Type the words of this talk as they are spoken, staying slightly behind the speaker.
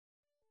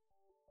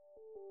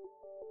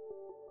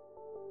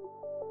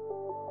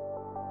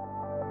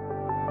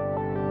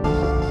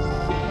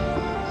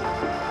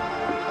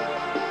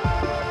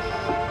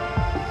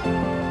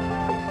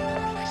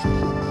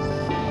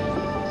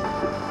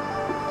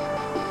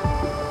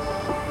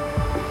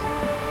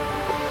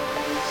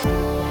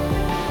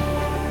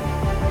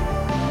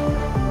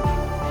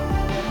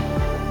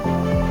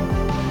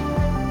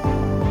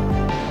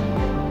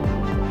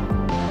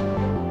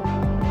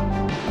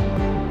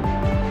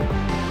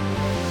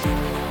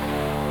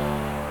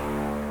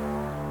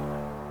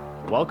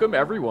Welcome,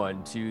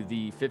 everyone, to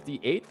the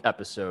 58th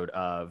episode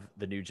of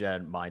the New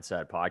Gen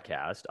Mindset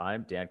Podcast.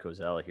 I'm Dan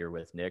Kozel here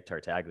with Nick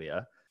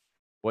Tartaglia.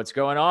 What's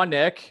going on,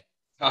 Nick?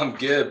 I'm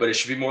good, but it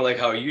should be more like,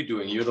 how are you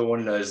doing? You're the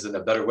one that is in a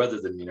better weather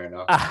than me right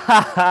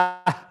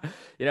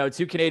now.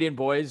 Two Canadian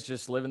boys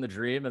just living the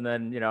dream. And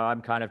then,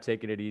 I'm kind of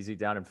taking it easy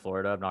down in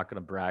Florida. I'm not going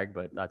to brag,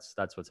 but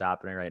that's what's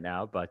happening right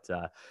now. But,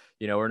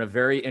 we're in a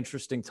very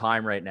interesting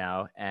time right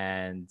now.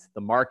 And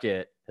the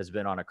market has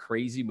been on a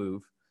crazy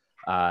move.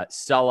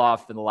 Sell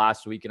off in the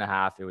last week and a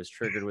half. It was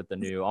triggered with the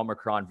new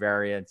Omicron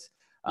variant.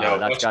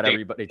 That's got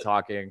everybody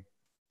talking.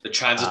 The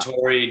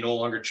transitory, no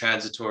longer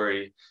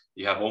transitory.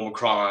 You have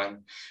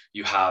Omicron,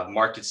 you have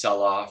market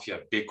sell-off, you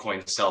have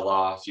Bitcoin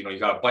sell-off, you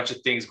got a bunch of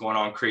things going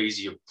on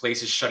crazy. Your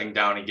place is shutting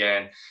down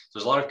again.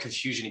 There's a lot of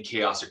confusion and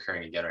chaos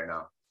occurring again right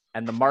now.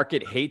 And the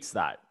market hates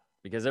that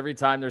because every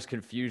time there's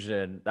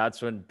confusion,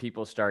 that's when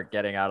people start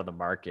getting out of the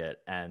market.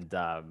 And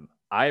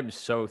I am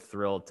so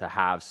thrilled to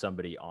have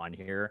somebody on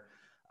here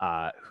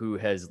who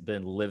has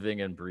been living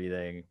and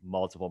breathing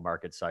multiple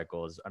market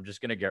cycles. I'm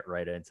just going to get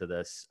right into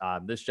this.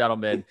 This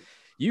gentleman,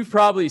 you've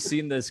probably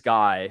seen this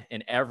guy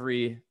in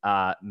every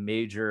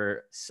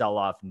major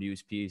sell-off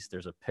news piece.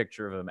 There's a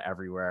picture of him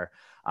everywhere.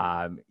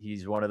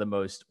 He's one of the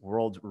most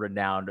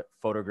world-renowned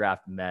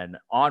photographed men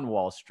on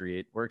Wall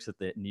Street, works at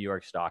the New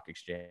York Stock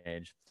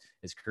Exchange.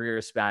 His career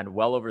has spanned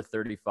well over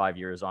 35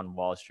 years on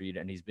Wall Street,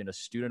 and he's been a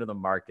student of the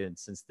market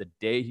since the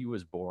day he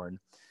was born.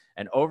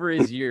 And over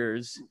his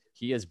years,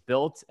 he has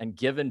built and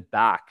given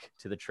back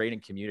to the trading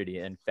community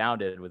and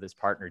founded with his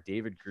partner,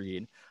 David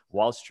Green,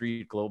 Wall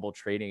Street Global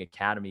Trading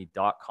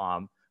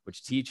Academy.com,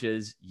 which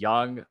teaches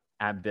young,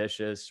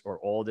 ambitious or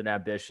old and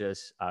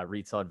ambitious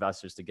retail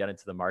investors to get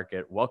into the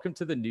market. Welcome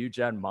to the New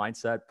Gen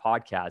Mindset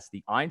Podcast,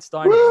 the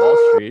Einstein of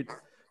Wall Street,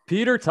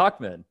 Peter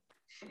Tuchman.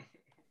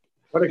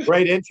 What a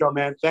great intro,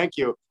 man. Thank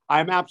you.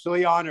 I'm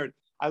absolutely honored.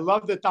 I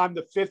love that I'm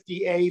the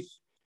 58th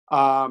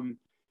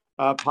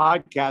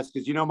podcast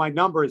because my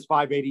number is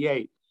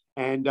 588,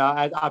 and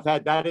I've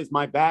had that is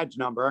my badge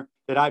number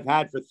that I've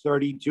had for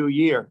 32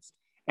 years.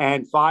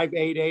 And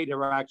 588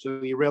 are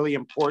actually really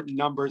important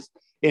numbers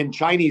in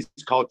Chinese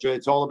culture.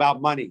 It's all about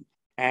money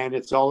and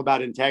it's all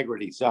about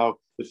integrity. So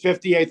the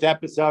 58th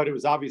episode, it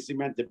was obviously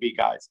meant to be,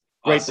 guys.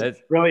 Great, awesome.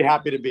 Really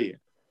happy to be here.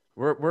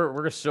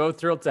 We're so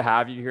thrilled to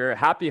have you here.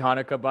 Happy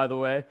Hanukkah, by the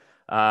way.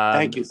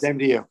 Thank you. Same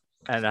to you.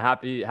 And a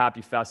happy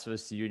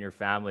Festivus to you and your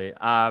family.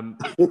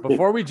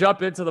 Before we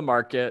jump into the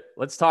market,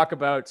 let's talk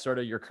about sort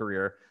of your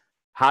career.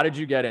 How did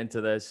you get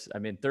into this? I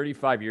mean,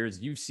 35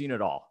 years, you've seen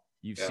it all.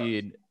 You've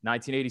seen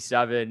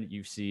 1987,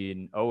 you've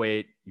seen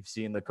 08, you've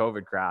seen the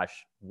COVID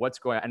crash. What's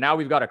going on? And now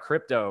we've got a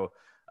crypto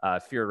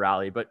fear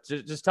rally. But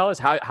just tell us,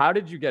 how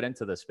did you get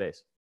into this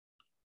space?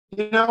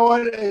 You know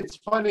what? It's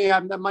funny.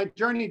 My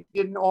journey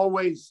didn't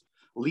always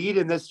lead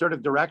in this sort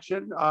of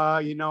direction.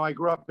 I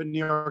grew up in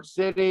New York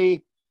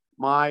City.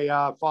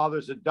 My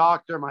father's a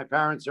doctor. My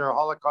parents are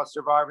Holocaust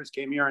survivors,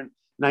 came here in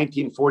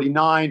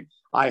 1949.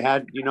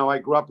 I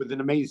grew up with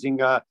an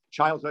amazing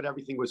childhood.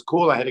 Everything was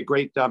cool. I had a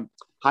great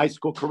high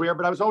school career,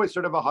 but I was always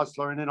sort of a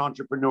hustler and an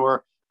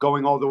entrepreneur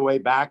going all the way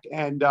back.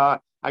 And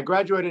I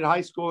graduated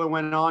high school and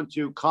went on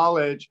to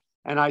college,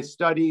 and I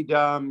studied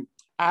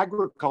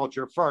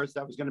agriculture first.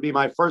 That was going to be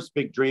my first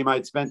big dream.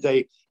 I'd spent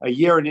a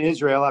year in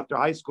Israel after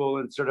high school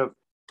and sort of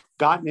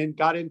got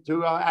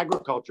into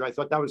agriculture. I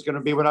thought that was going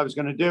to be what I was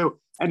going to do.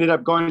 Ended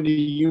up going to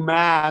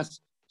UMass,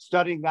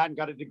 studying that, and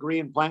got a degree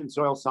in plant and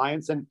soil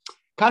science, and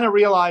kind of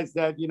realized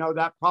that,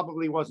 that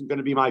probably wasn't going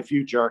to be my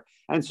future.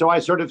 And so I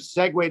sort of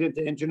segued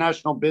into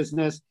international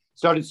business,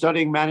 started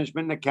studying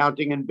management and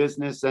accounting and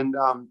business. And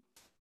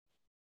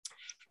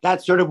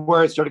that's sort of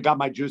where I sort of got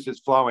my juices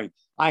flowing.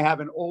 I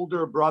have an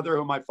older brother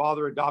who my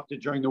father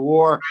adopted during the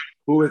war,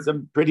 who is a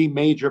pretty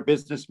major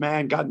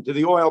businessman, got into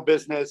the oil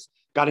business,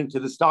 got into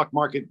the stock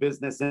market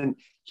business, and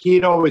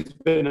he'd always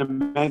been a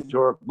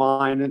mentor of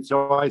mine. And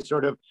so I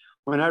sort of,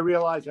 when I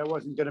realized I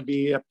wasn't going to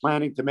be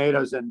planting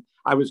tomatoes and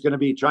I was going to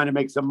be trying to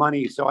make some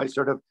money, so I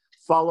sort of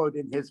followed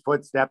in his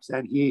footsteps.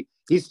 And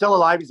he's still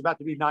alive. He's about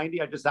to be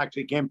 90. I just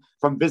actually came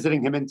from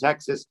visiting him in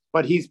Texas,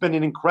 but he's been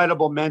an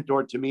incredible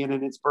mentor to me and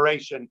an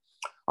inspiration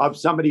of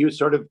somebody who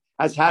sort of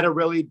has had a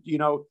really,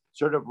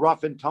 sort of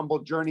rough and tumble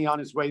journey on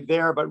his way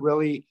there, but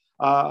really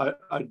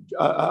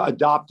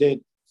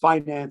adopted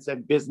finance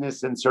and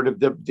business and sort of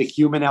the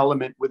human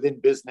element within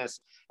business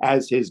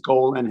as his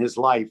goal and his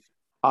life.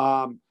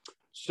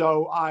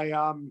 So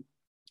I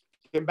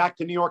came back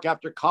to New York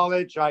after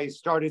college. I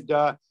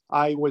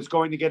was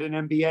going to get an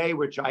MBA,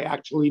 which I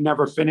actually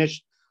never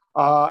finished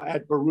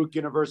at Baruch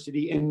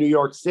University in New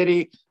York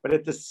City. But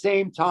at the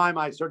same time,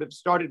 I sort of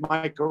started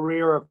my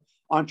career of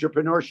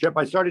entrepreneurship.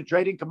 I started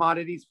trading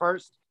commodities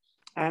first.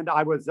 And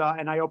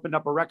I opened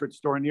up a record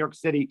store in New York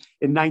City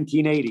in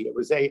 1980. It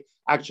was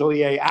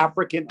actually a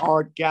African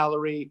art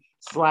gallery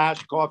 /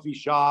 coffee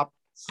shop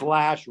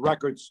 /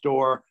 record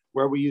store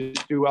where we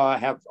used to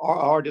have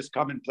artists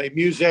come and play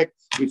music.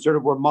 We sort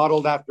of were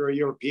modeled after a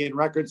European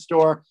record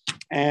store,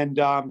 and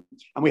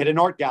we had an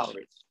art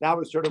gallery. That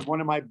was sort of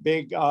one of my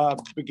big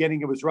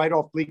beginning. It was right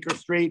off Bleecker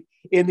Street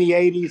in the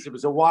 80s. It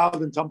was a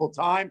wild and tumble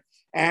time.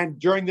 And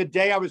during the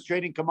day, I was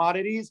trading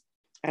commodities,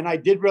 and I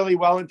did really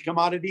well in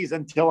commodities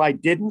until I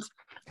didn't,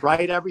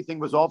 right? Everything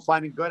was all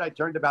fine and good. I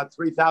turned about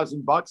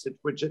 $3,000,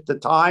 which at the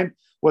time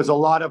was a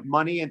lot of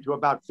money, into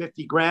about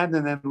 50 grand,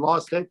 and then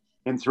lost it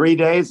in 3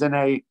 days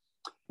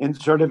in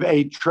sort of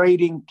a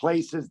trading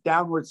places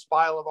downward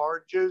spiral of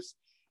orange juice.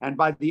 And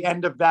by the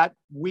end of that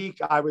week,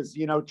 I was,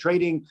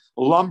 trading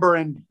lumber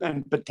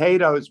and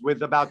potatoes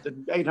with about the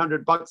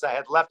 $800 I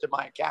had left in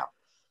my account.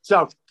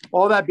 So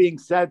all that being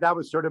said, that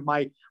was sort of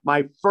my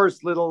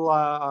first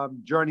little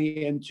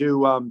journey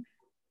into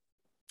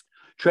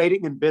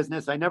trading and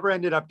business. I never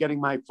ended up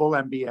getting my full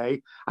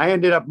MBA. I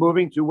ended up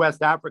moving to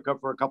West Africa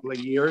for a couple of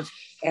years,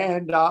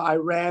 and I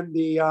ran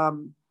the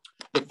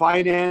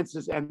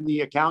finances and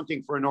the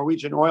accounting for a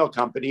Norwegian oil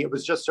company. It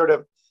was just sort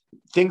of,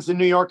 things in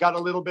New York got a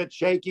little bit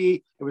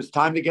shaky. It was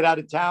time to get out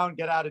of town,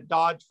 get out of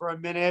Dodge for a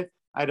minute.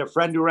 I had a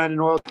friend who ran an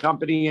oil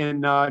company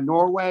in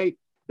Norway.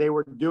 They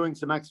were doing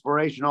some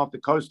exploration off the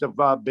coast of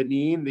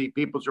Benin, the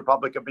People's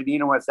Republic of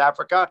Benin in West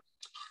Africa.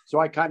 So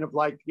I kind of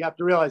you have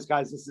to realize,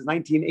 guys, this is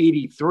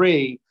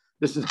 1983.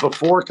 This is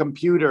before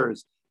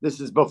computers. This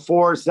is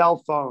before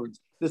cell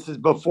phones. This is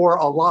before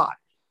a lot,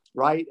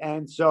 right?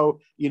 And so,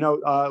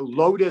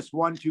 Lotus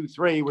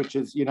 123, which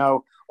is,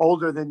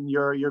 older than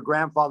your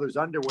grandfather's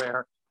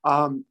underwear,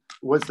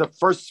 was the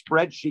first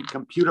spreadsheet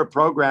computer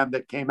program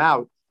that came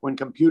out when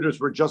computers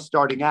were just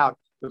starting out.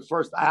 The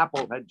first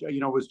Apple had,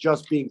 was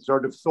just being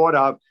sort of thought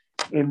of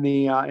in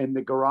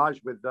the garage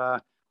with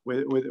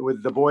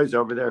the boys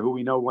over there, who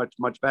we know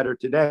much better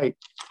today.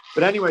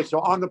 But anyway, so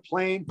on the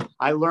plane,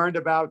 I learned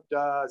about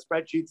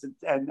spreadsheets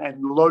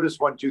and Lotus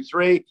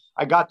 123.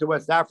 I got to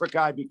West Africa.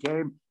 I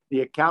became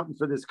the accountant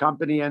for this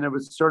company, and it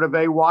was sort of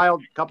a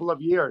wild couple of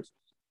years.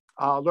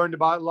 Learned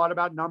a lot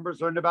about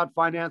numbers, learned about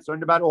finance,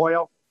 learned about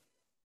oil,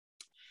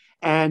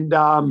 and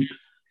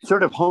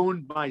sort of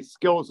honed my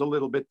skills a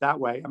little bit that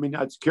way. I mean,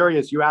 it's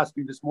curious. You asked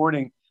me this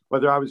morning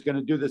whether I was going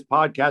to do this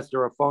podcast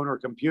or a phone or a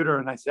computer,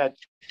 and I said,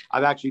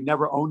 I've actually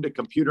never owned a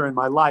computer in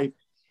my life.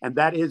 And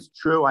that is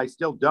true. I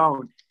still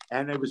don't.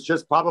 And it was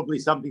just probably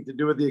something to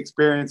do with the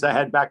experience I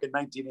had back in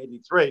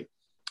 1983.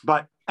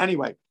 But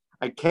anyway,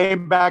 I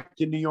came back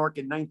to New York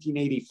in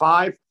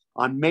 1985.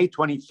 On May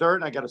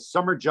 23rd, I got a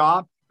summer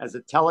job as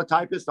a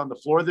teletypist on the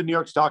floor of the New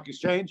York Stock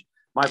Exchange.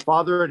 My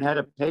father had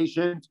a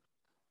patient,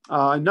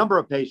 a number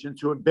of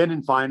patients who had been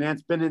in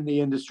finance, been in the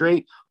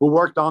industry, who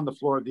worked on the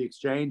floor of the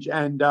exchange.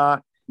 And,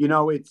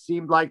 it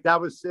seemed like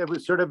it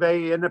was sort of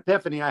an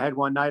epiphany I had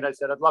one night. I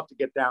said, I'd love to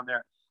get down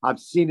there. I've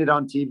seen it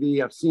on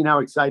TV. I've seen how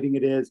exciting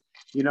it is.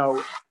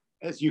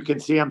 As you can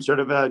see, I'm sort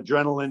of an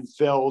adrenaline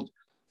filled,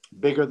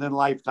 bigger than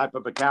life type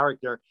of a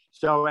character.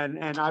 So,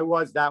 and I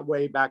was that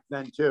way back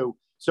then too.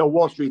 So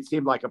Wall Street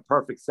seemed like a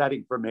perfect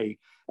setting for me.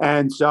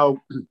 And so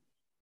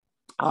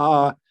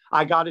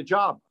I got a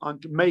job on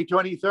May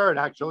 23rd,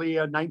 actually,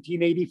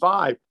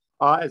 1985,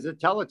 as a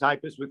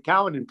teletypist with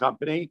Cowan and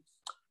Company.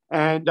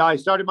 And I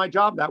started my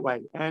job that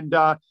way. And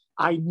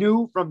I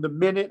knew from the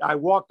minute I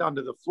walked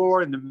onto the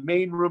floor in the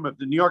main room of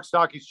the New York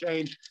Stock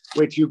Exchange,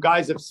 which you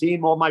guys have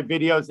seen all my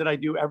videos that I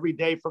do every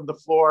day from the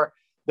floor,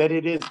 that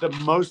it is the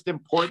most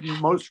important,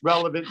 most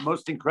relevant,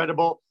 most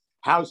incredible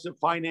house of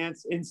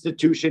finance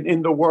institution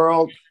in the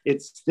world.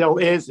 It still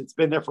is. It's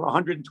been there for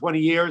 120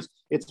 years.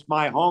 It's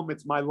my home.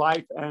 It's my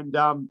life.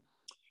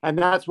 And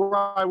that's where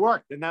I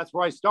worked, and that's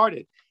where I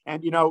started.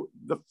 And,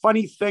 the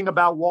funny thing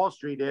about Wall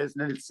Street is,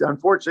 and it's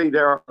unfortunately,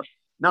 there are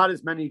not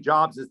as many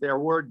jobs as there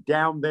were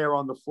down there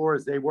on the floor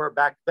as they were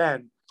back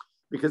then,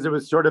 because it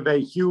was sort of a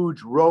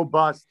huge,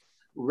 robust,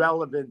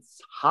 relevance,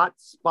 hot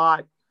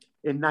spot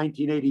in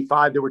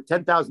 1985. There were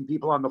 10,000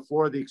 people on the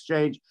floor of the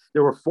exchange.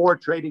 There were 4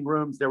 trading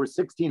rooms. There were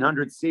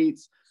 1,600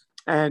 seats.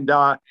 And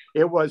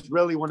it was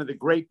really one of the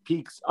great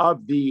peaks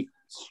of the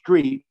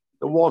street,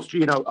 the Wall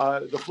Street,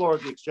 the floor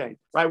of the exchange,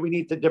 right? We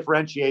need to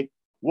differentiate.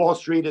 Wall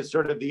Street is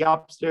sort of the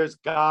upstairs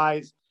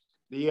guys,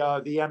 the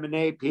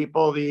M&A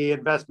people, the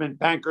investment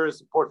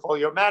bankers,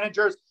 portfolio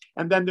managers,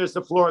 and then there's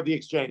the floor of the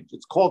exchange.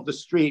 It's called the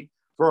street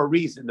for a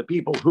reason. The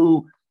people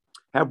who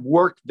have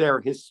worked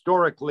there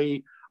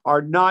historically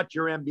are not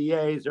your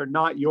MBAs, or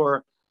not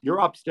your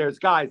upstairs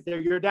guys. They're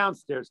your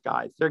downstairs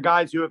guys. They're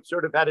guys who have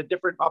sort of had a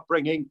different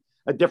upbringing,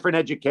 a different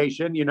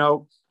education.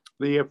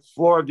 The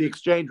floor of the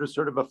exchange was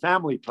sort of a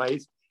family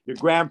place. Your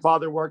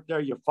grandfather worked there.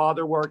 Your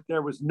father worked there.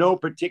 There was no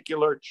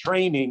particular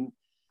training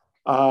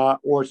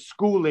or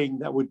schooling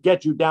that would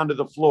get you down to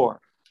the floor.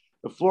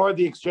 The floor of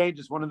the exchange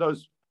is one of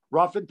those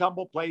rough and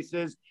tumble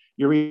places.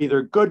 You're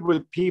either good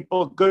with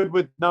people, good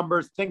with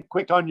numbers, think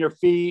quick on your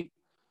feet,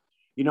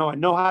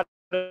 and know how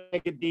to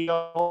make a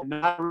deal,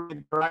 and how to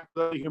interact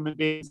with human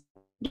beings,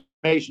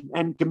 information,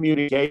 and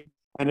communicate.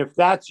 And if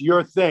that's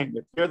your thing,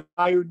 if you're the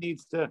guy who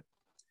needs to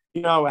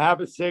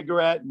have a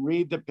cigarette and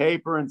read the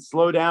paper and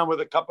slow down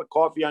with a cup of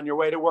coffee on your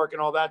way to work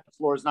and all that, the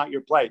floor is not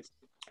your place.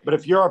 But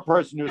if you're a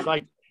person who's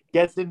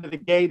gets into the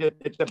gate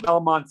at the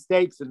Belmont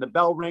Stakes and the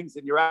bell rings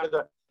and you're out of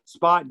the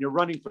spot and you're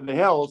running from the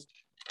hills,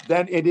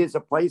 then it is a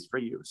place for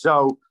you.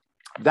 So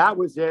that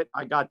was it.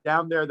 I got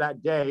down there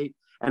that day,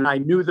 and I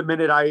knew the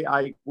minute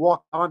I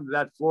walked onto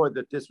that floor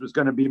that this was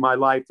going to be my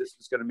life. This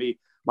was going to be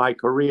my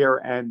career,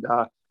 and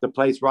the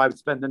place where I would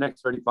spend the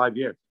next 35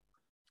 years.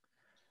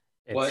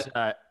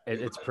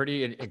 It's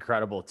pretty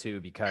incredible too,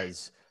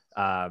 because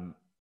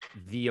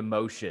the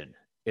emotion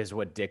is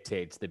what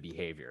dictates the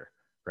behavior,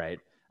 right?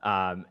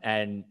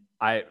 And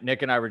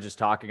Nick and I were just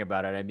talking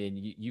about it. I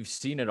mean, you've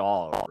seen it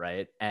all,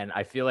 right? And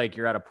I feel like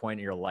you're at a point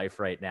in your life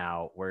right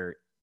now where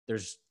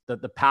there's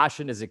the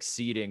passion is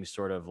exceeding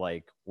sort of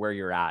like where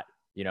you're at,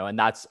 you know,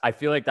 and I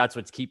feel like that's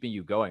what's keeping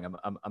you going.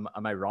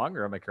 Am I wrong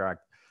or am I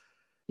correct?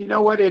 You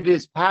know what? It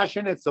is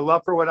passion. It's the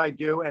love for what I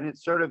do. And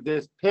it's sort of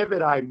this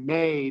pivot I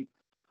made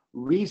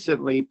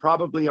recently,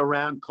 probably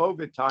around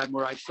COVID time,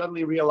 where I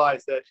suddenly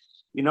realized that,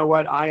 you know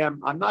what, I'm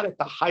not at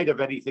the height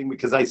of anything,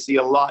 because I see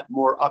a lot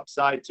more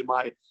upside to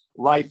my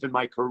life and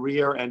my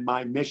career and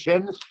my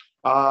mission,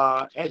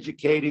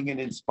 educating and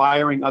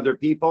inspiring other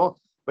people.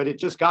 But it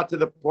just got to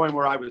the point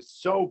where I was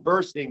so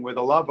bursting with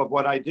a love of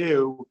what I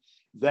do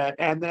that,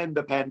 and then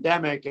the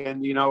pandemic,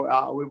 and, you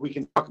know, we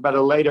can talk about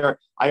it later.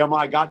 I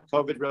got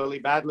COVID really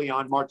badly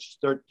on March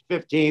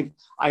 15th.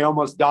 I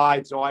almost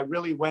died. So I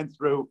really went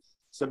through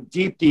some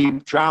deep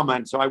trauma.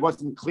 And so I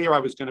wasn't clear I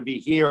was going to be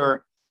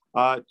here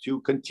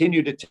to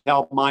continue to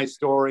tell my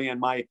story and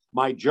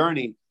my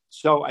journey.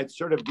 So it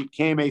sort of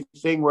became a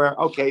thing where,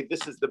 okay,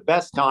 this is the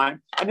best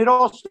time. And it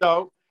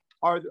also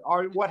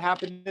are what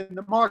happened in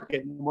the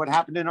market and what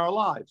happened in our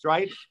lives,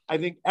 right? I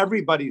think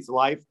everybody's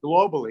life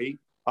globally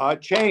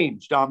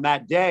changed on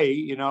that day,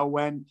 you know,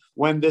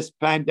 when this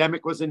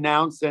pandemic was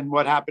announced, and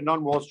what happened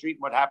on Wall Street,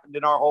 and what happened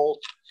in our whole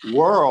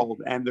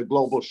world, and the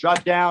global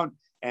shutdown,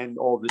 and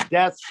all the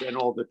deaths and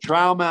all the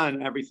trauma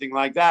and everything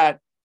like that.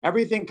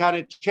 Everything kind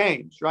of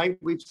changed, right?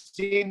 We've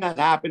seen that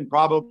happen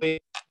probably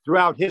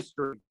throughout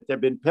history. There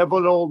have been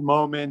pivotal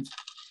moments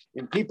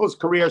in people's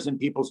careers, in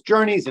people's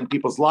journeys, in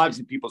people's lives,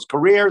 in people's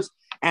careers,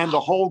 and the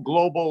whole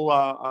global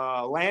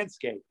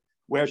landscape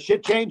where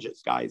shit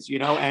changes, guys, you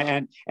know,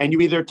 and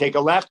you either take a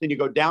left and you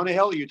go down a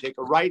hill, or you take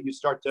a right and you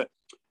start to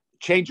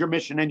change your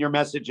mission and your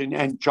message,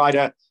 and try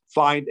to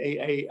find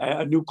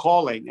a new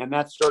calling. And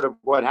that's sort of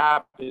what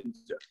happened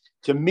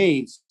to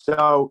me.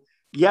 So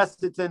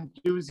yes, it's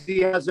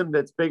enthusiasm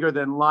that's bigger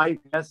than life.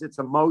 Yes, it's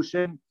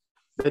emotion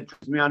that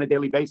drives me on a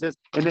daily basis.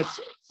 And it's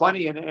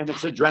funny, and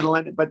it's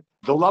adrenaline, but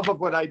the love of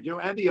what I do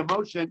and the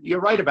emotion,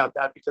 you're right about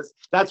that, because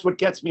that's what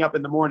gets me up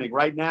in the morning.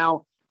 Right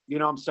now, you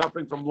know, I'm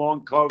suffering from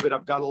long COVID.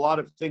 I've got a lot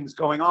of things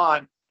going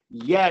on,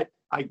 yet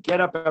I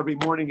get up every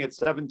morning at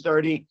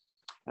 7:30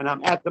 and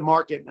I'm at the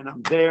market and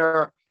I'm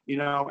there, you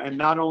know, and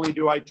not only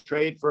do I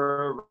trade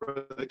for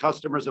the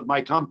customers of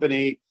my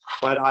company,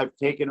 but I've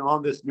taken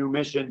on this new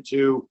mission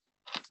to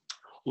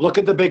look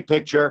at the big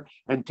picture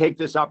and take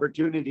this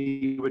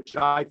opportunity, which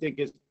I think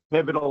is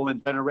pivotal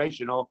and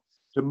generational,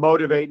 to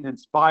motivate and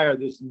inspire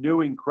this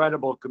new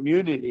incredible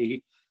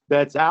community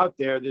that's out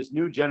there, this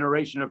new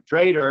generation of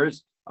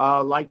traders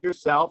like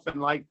yourself, and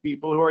like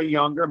people who are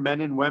younger,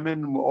 men and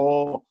women,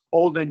 all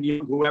old and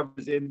young,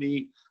 whoever's in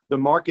the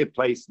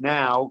marketplace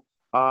now,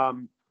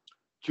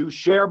 to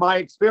share my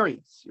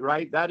experience,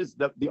 right? That is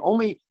the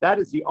only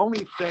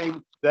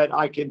thing that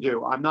I can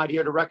do. I'm not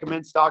here to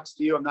recommend stocks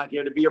to you. I'm not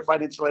here to be your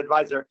financial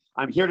advisor.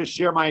 I'm here to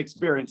share my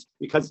experience,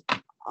 because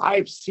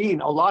I've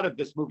seen a lot of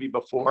this movie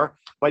before,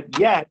 but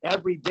yet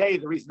every day,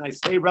 the reason I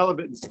stay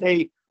relevant and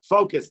stay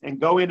focused and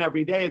go in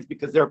every day is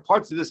because there are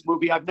parts of this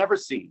movie I've never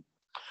seen,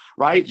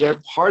 right? There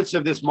are parts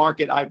of this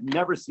market I've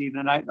never seen,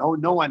 and I know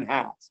no one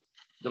has.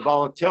 The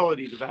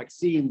volatility, the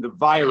vaccine, the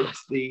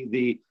virus,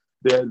 the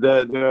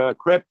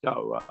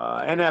crypto,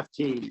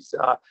 NFTs,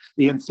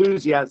 the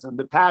enthusiasm,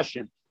 the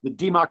passion, the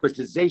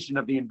democratization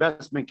of the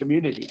investment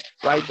community,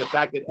 right? The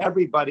fact that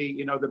everybody,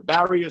 you know, the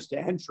barriers to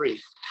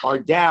entry are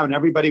down.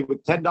 Everybody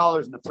with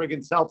 $10 and a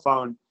friggin' cell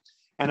phone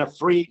and a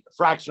free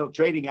fractional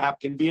trading app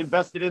can be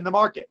invested in the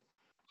market.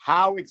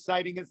 How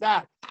exciting is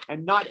that?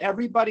 And not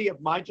everybody of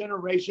my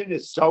generation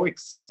is so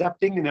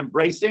accepting and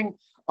embracing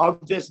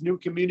of this new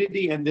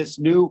community and this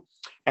new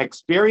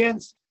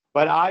experience.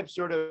 But I've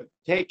sort of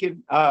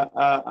taken,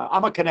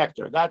 I'm a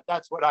connector.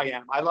 That's what I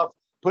am. I love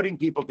putting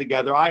people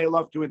together. I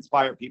love to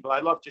inspire people.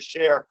 I love to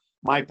share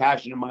my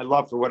passion and my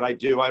love for what I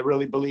do. I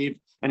really believe,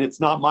 and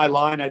it's not my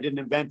line, I didn't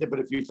invent it, but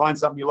if you find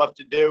something you love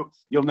to do,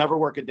 you'll never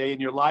work a day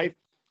in your life.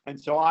 And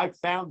so I've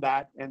found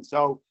that. And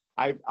so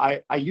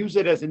I use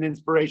it as an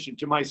inspiration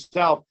to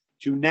myself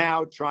to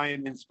now try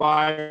and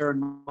inspire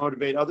and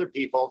motivate other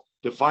people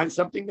to find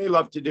something they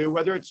love to do,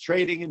 whether it's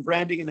trading and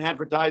branding and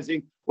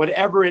advertising,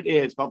 whatever it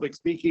is, public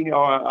speaking,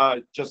 or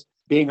just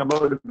being a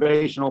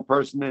motivational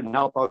person and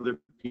help other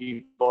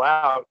people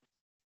out.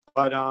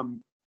 But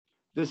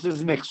this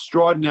is an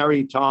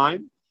extraordinary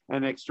time,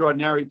 and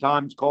extraordinary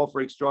times call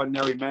for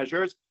extraordinary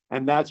measures.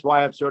 And that's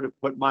why I've sort of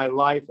put my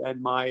life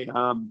and my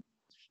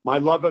my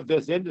love of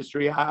this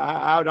industry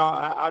out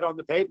on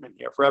the pavement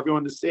here for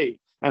everyone to see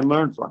and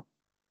learn from.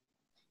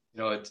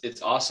 You know,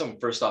 it's awesome,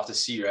 first off, to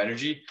see your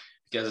energy,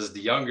 because as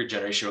the younger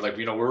generation, we're like,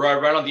 we're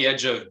right on the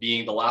edge of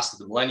being the last of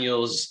the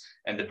millennials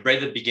and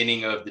right at the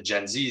beginning of the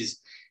Gen Zs.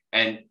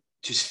 And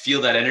to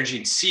feel that energy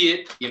and see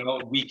it,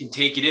 we can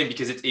take it in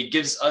because it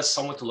gives us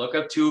someone to look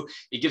up to.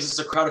 It gives us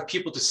a crowd of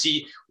people to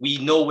see. We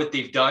know what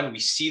they've done. We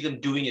see them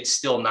doing it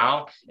still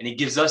now. And it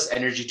gives us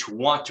energy to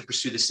want to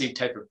pursue the same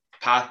type of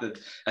path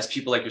as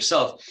people like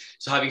yourself.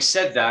 So having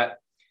said that,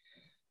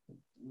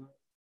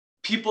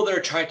 people that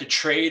are trying to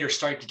trade are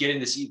starting to get in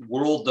this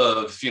world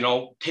of,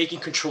 taking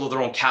control of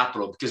their own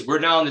capital, because we're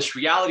now in this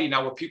reality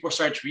now where people are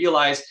starting to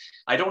realize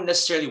I don't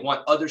necessarily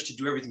want others to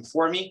do everything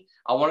for me.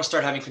 I want to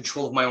start having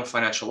control of my own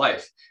financial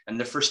life. And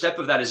the first step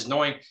of that is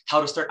knowing how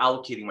to start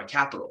allocating my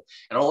capital.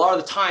 And a lot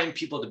of the time,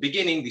 people at the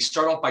beginning, they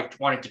start off by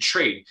wanting to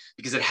trade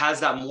because it has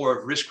that more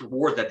of risk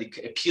reward that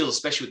appeals,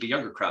 especially with the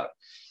younger crowd.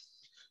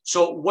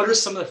 So what are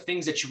some of the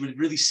things that you would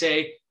really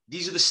say,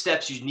 these are the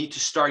steps you need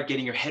to start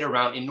getting your head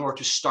around in order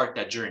to start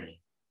that journey?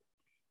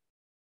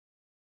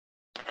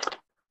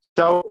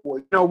 So,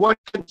 what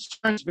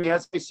concerns me,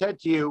 as I said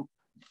to you,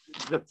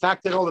 the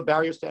fact that all the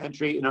barriers to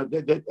entry,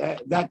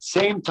 that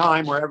same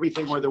time where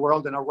the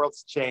world and our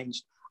world's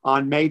changed,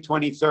 on May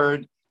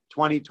 23rd,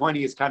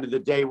 2020 is kind of the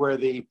day where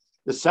the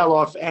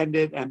sell-off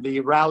ended and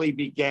the rally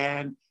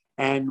began,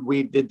 and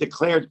we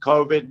declared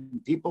COVID,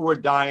 and people were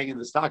dying, and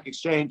the stock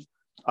exchange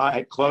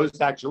had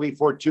closed actually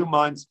for 2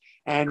 months,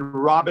 and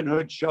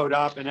Robinhood showed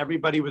up, and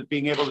everybody was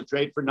being able to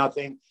trade for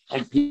nothing,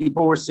 and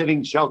people were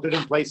sitting sheltered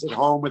in place at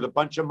home with a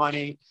bunch of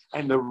money,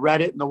 and the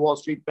Reddit and the Wall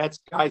Street Bets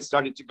guys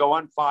started to go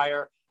on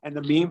fire, and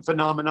the meme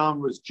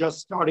phenomenon was just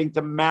starting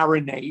to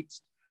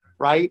marinate,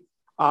 right?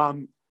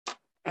 And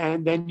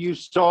then you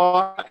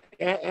saw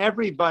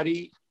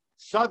everybody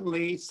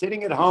suddenly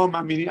sitting at home.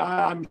 I mean,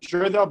 I'm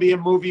sure there'll be a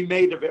movie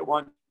made of it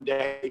one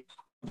day,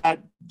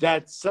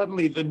 that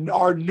suddenly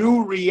our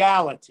new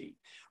reality,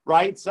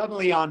 right?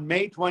 Suddenly on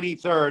May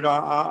 23rd,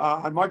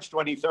 on March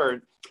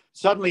 23rd,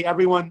 suddenly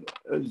everyone,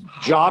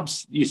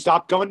 jobs, you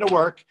stopped going to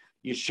work,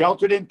 you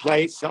sheltered in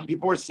place. Some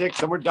people were sick,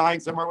 some were dying,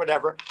 some were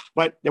whatever,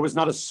 but there was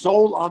not a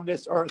soul on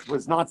this earth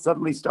was not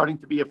suddenly starting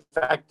to be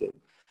affected.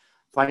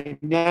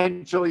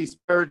 Financially,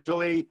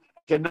 spiritually,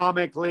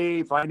 economically,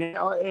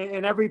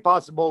 in every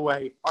possible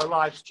way, our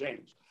lives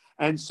changed.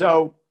 And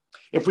so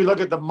if we look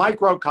at the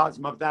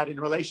microcosm of that in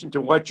relation to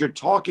what you're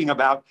talking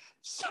about,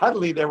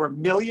 suddenly there were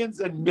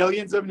millions and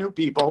millions of new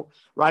people,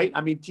 right?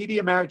 I mean, TD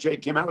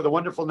Ameritrade came out with a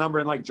wonderful number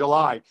in like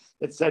July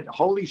that said,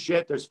 holy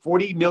shit, there's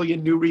 40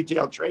 million new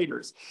retail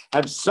traders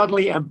have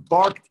suddenly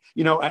embarked,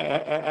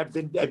 have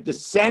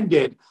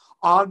descended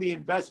on the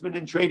investment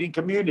and trading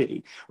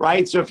community,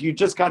 right? So if you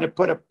just kind of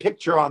put a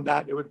picture on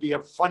that, it would be a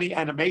funny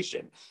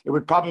animation. It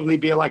would probably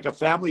be like a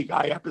Family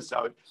Guy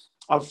episode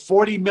of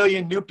 40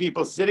 million new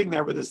people sitting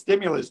there with a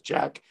stimulus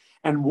check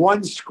and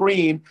one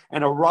screen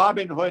and a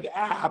Robinhood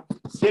app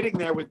sitting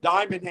there with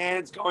diamond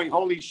hands going,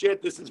 holy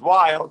shit, this is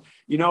wild,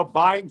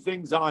 buying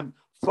things on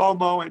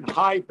FOMO and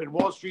hype and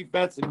Wall Street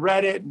Bets and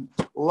Reddit and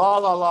la,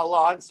 la, la,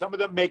 la. And some of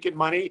them making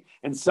money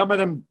and some of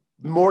them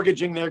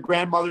mortgaging their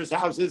grandmother's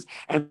houses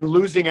and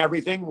losing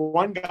everything.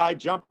 One guy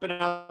jumping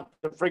out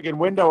the friggin'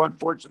 window,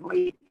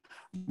 unfortunately.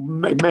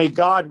 May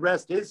God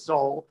rest his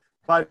soul.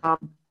 But,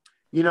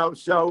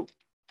 so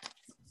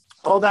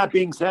all that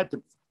being said,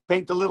 to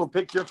paint a little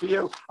picture for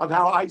you of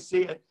how I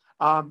see it,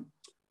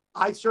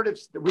 I sort of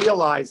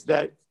realized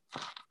that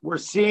we're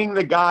seeing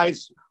the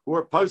guys who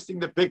are posting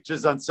the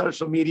pictures on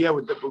social media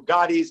with the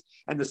Bugattis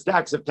and the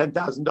stacks of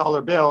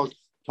 $10,000 bills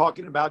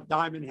talking about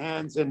diamond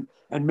hands and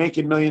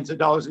making millions of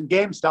dollars in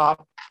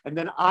GameStop. And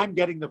then I'm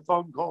getting the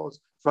phone calls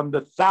from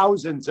the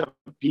thousands of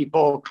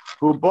people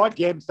who bought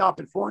GameStop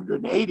at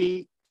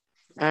 480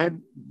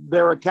 and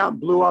their account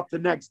blew up the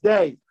next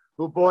day,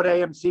 who bought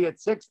AMC at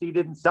 60,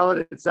 didn't sell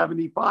it at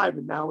 75,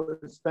 and now we're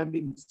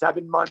spending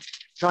 7 months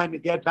trying to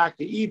get back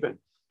to even.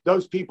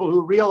 Those people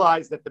who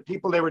realized that the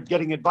people they were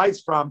getting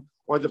advice from,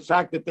 or the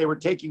fact that they were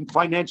taking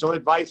financial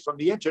advice from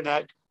the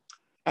internet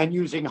and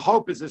using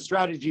hope as a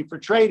strategy for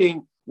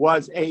trading,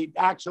 was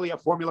actually a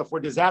formula for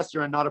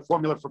disaster and not a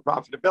formula for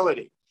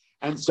profitability.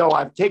 And so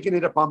I've taken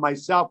it upon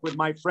myself with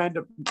my friend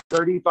of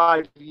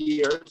 35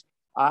 years.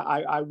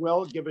 I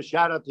will give a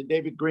shout out to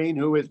David Green,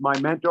 who is my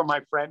mentor,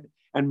 my friend,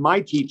 and my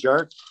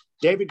teacher.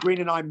 David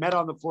Green and I met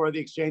on the floor of the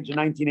exchange in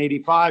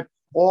 1985.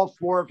 All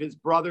 4 of his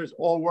brothers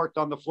all worked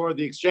on the floor of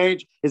the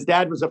exchange. His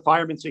dad was a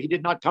fireman, so he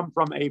did not come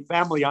from a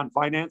family on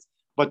finance,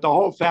 but the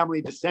whole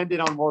family descended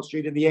on Wall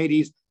Street in the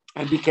 80s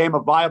and became a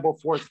viable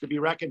force to be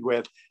reckoned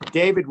with.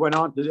 David went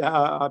on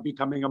to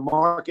becoming a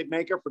market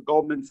maker for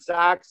Goldman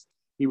Sachs.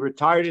 He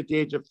retired at the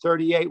age of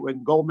 38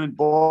 when Goldman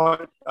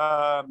bought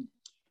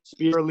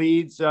Spear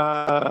Leeds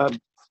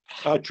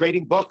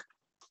trading book.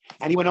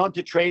 And he went on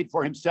to trade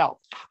for himself.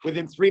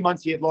 Within 3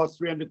 months, he had lost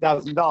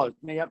 $300,000.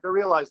 Now you have to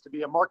realize, to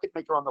be a market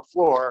maker on the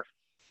floor,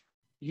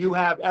 you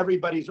have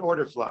everybody's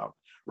order flow,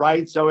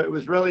 right? So it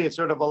was really a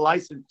sort of a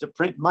license to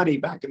print money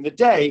back in the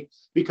day,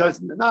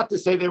 because not to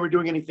say they were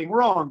doing anything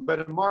wrong,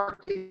 but a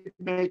market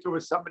maker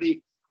was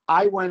somebody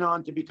I went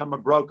on to become a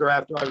broker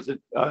after I was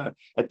a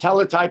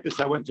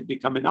teletypist. I went to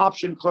become an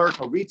option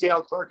clerk, a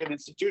retail clerk, an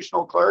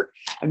institutional clerk.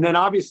 And then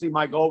obviously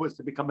my goal was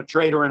to become a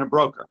trader and a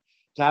broker,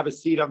 to have a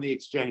seat on the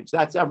exchange.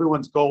 That's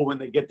everyone's goal when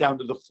they get down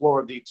to the floor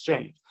of the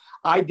exchange.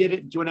 I did it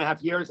in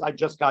 2.5 years. I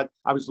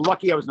was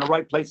lucky. I was in the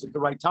right place at the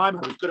right time.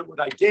 I was good at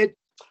what I did.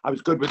 I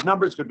was good with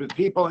numbers, good with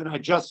people, and I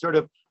just sort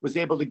of was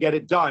able to get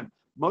it done.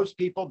 Most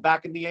people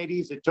back in the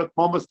 80s, it took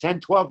almost 10,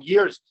 12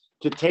 years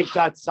to take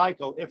that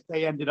cycle if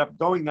they ended up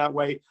going that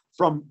way,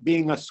 from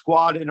being a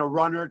squad and a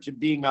runner to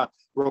being a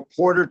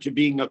reporter to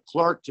being a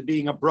clerk to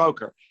being a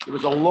broker. It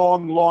was a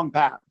long, long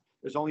path.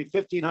 There's only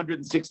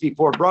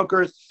 1,564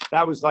 brokers.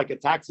 That was like a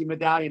taxi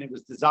medallion. It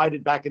was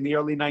decided back in the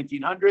early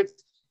 1900s.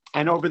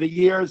 And over the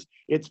years,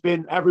 it's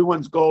been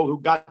everyone's goal who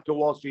got to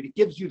Wall Street. It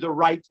gives you the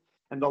right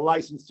and the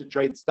license to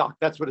trade stock.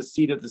 That's what a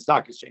seat at the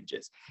stock exchange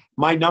is.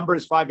 My number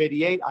is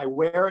 588. I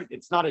wear it.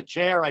 It's not a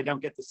chair. I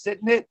don't get to sit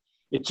in it.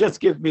 It just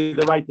gives me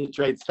the right to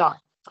trade stock.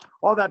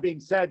 All that being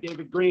said,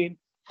 David Green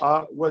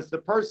was the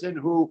person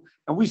who,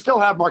 and we still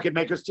have market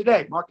makers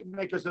today. Market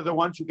makers are the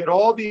ones who get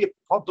all the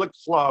public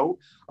flow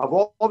of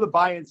all the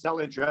buy and sell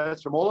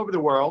interests from all over the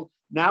world.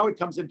 Now it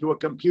comes into a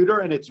computer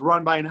and it's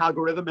run by an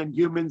algorithm and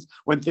humans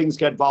when things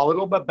get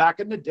volatile. But back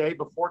in the day,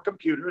 before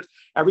computers,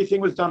 everything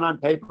was done on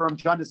paper. I'm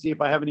trying to see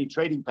if I have any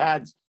trading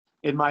pads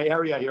in my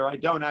area here. I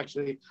don't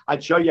actually.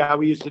 I'd show you how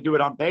we used to do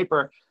it on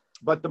paper.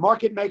 But the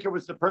market maker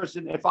was the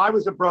person, if I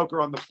was a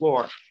broker on the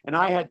floor and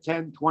I had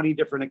 10, 20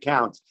 different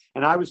accounts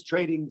and I was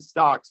trading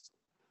stocks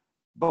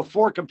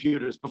before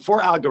computers,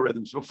 before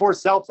algorithms, before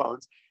cell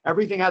phones,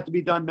 everything had to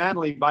be done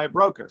manually by a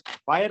broker.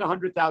 If I had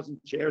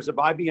 100,000 shares of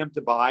IBM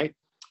to buy,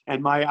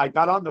 and I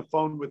got on the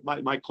phone with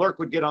my clerk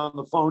would get on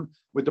the phone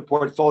with the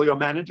portfolio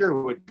manager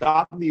who had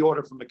gotten the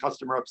order from the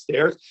customer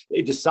upstairs.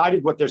 They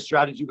decided what their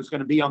strategy was going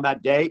to be on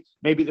that day.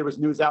 Maybe there was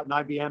news out in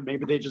IBM.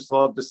 Maybe they just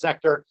loved the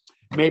sector.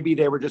 Maybe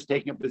they were just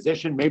taking a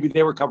position. Maybe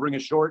they were covering a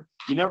short.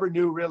 You never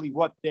knew really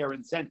what their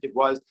incentive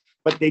was,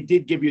 but they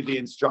did give you the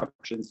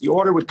instructions. The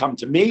order would come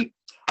to me.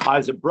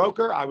 As a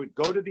broker, I would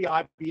go to the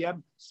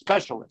IBM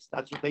specialist.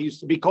 That's what they used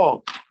to be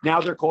called.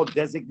 Now they're called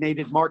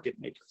designated market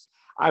makers.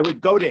 I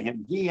would go to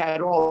him. He had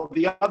all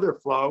the other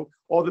flow,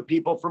 all the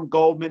people from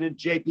Goldman and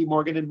JP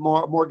Morgan and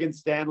Morgan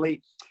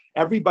Stanley.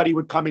 Everybody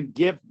would come and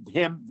give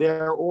him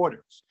their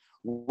orders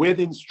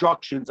with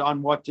instructions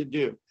on what to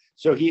do.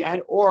 So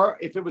or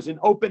if it was an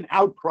open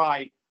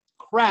outcry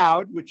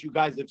crowd, which you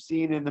guys have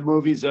seen in the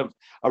movies of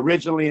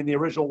originally in the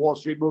original Wall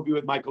Street movie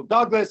with Michael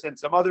Douglas and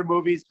some other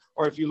movies,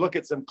 or if you look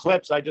at some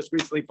clips, I just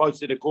recently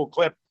posted a cool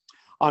clip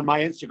on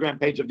my Instagram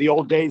page of the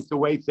old days, the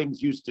way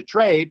things used to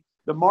trade.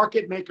 The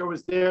market maker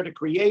was there to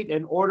create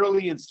an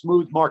orderly and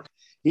smooth market.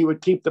 He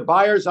would keep the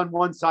buyers on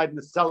one side and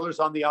the sellers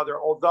on the other.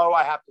 Although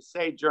I have to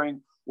say,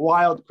 during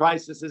wild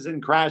crises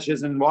and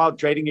crashes and wild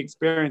trading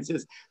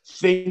experiences,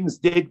 things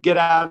did get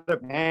out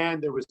of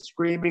hand. There was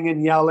screaming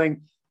and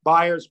yelling.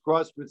 Buyers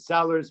crossed with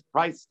sellers.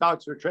 Price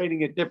stocks were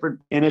trading at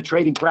different in a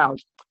trading crowd.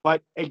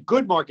 But a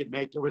good market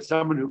maker was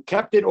someone who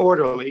kept it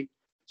orderly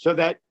so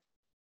that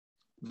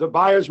the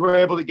buyers were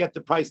able to get the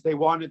price they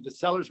wanted. The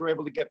sellers were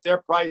able to get their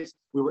price.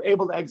 We were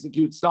able to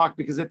execute stock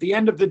because at the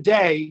end of the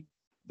day,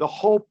 the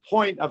whole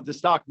point of the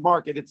stock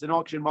market, it's an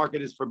auction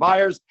market, is for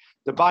buyers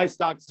to buy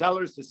stock,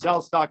 sellers to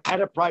sell stock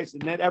at a price,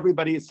 and then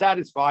everybody is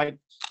satisfied.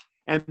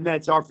 And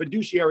that's our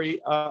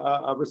fiduciary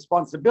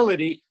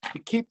responsibility to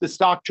keep the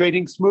stock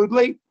trading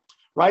smoothly,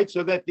 right?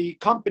 So that the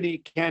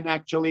company can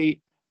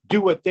actually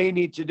do what they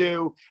need to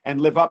do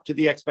and live up to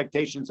the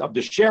expectations of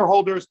the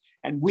shareholders.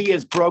 And we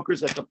as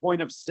brokers at the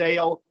point of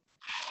sale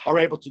are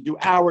able to do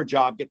our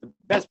job, get the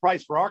best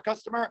price for our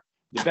customer,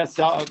 the best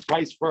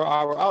price for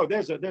our,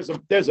 there's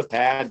a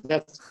pad.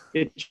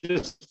 It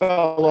just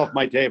fell off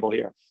my table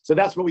here. So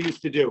that's what we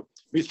used to do.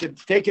 We used to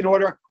take an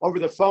order over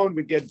the phone.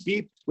 We'd get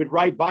beep. We'd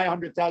write buy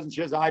 100,000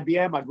 shares of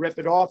IBM. I'd rip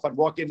it off. I'd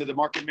walk into the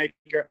market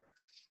maker.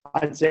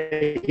 I'd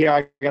say, here,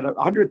 I got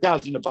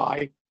 100,000 to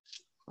buy.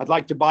 I'd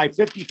like to buy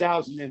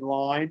 50,000 in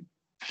line,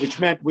 which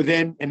meant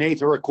within an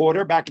eighth or a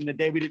quarter. Back in the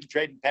day, we didn't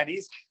trade in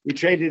pennies. We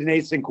traded in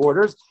eighths and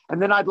quarters.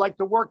 And then I'd like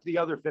to work the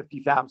other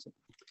 50,000.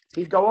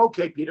 He'd go,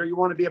 okay, Peter, you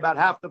want to be about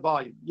half the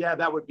volume. Yeah,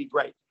 that would be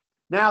great.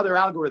 Now there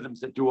are algorithms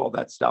that do all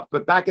that stuff.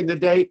 But back in the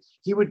day,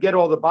 he would get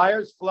all the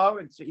buyers flow,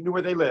 and so he knew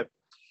where they lived.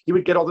 He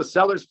would get all the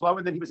sellers flow,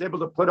 and then he was able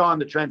to put on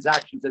the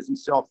transactions as he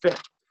saw fit.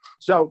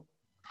 So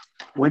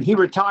when he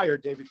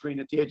retired, David Green,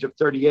 at the age of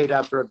 38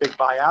 after a big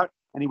buyout,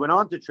 and he went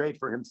on to trade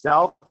for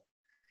himself,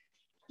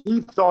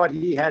 he thought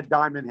he had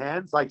diamond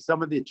hands like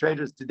some of the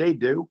traders today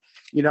do.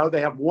 You know,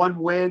 they have one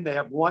win, they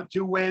have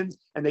two wins,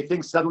 and they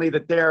think suddenly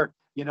that they're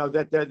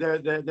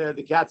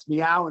the cat's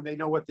meow and they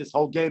know what this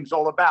whole game's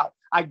all about.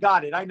 I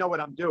got it. I know what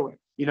I'm doing,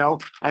 you know,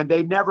 and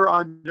they never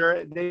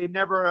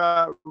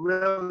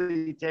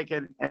really take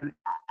an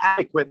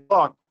adequate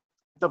look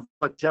at the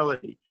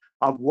volatility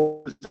of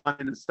what was done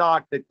in a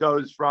stock that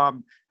goes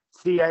from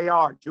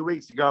CAR 2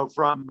 weeks ago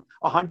from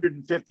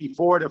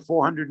 154 to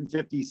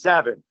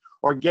 457,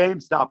 or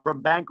GameStop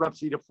from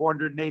bankruptcy to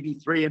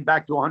 483 and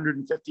back to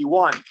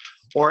 151.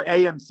 or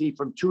AMC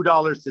from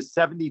 $2 to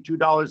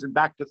 $72 and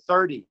back to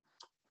 30,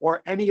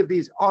 or any of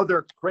these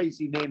other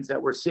crazy names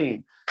that we're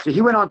seeing. So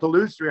he went on to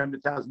lose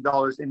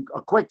 $300,000 in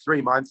a quick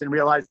 3 months and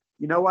realized,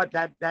 you know what,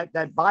 that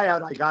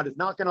buyout I got is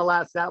not going to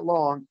last that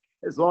long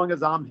as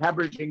I'm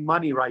hemorrhaging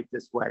money right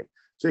this way.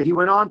 So he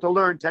went on to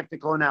learn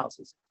technical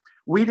analysis.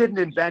 We didn't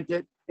invent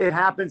it. It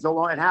happened a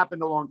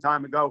long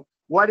time ago.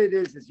 What it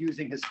is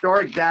using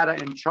historic data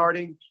and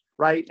charting,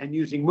 right? And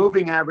using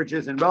moving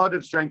averages and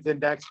relative strength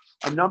index,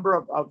 a number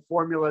of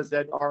formulas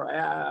that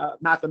are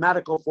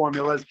mathematical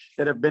formulas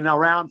that have been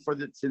around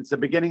since the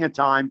beginning of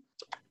time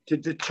to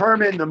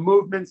determine the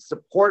movements,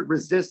 support,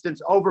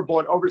 resistance,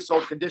 overbought,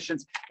 oversold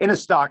conditions in a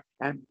stock,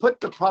 and put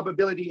the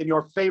probability in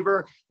your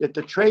favor that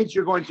the trades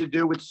you're going to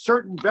do with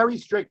certain very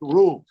strict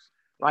rules,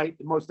 right?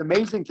 The most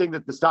amazing thing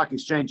that the stock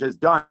exchange has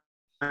done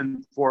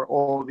for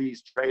all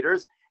these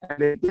traders, and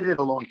they did it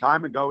a long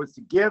time ago, is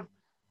to give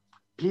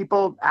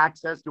people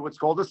access to what's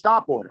called a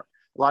stop order.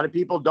 A lot of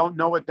people don't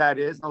know what that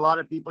is, and a lot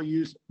of people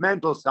use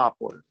mental stop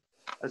orders.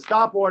 A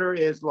stop order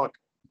is, look,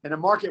 in a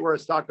market where a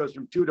stock goes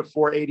from 2 to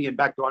 480 and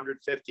back to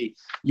 150,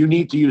 you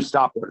need to use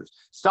stop orders.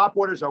 Stop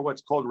orders are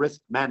what's called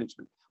risk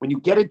management. When you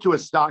get into a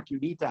stock, you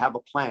need to have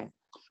a plan,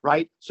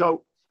 right?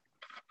 So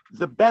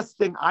the best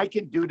thing I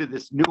can do to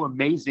this new,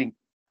 amazing,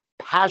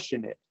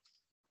 passionate,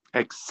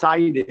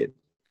 excited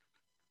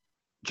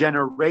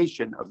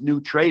generation of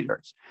new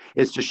traders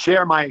is to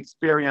share my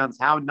experience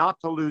how not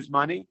to lose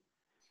money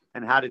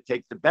and how to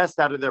take the best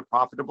out of their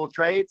profitable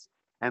trades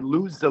and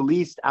lose the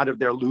least out of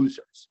their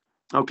losers.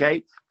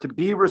 Okay, to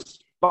be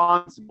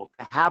responsible,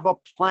 to have a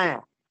plan,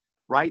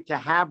 right? To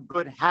have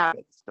good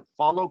habits, to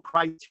follow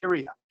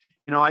criteria.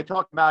 You know, I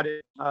talk about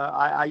it.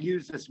 I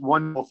use this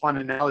wonderful, fun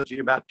analogy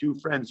about two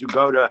friends who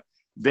go to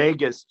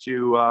Vegas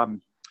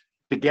to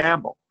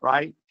gamble,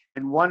 right?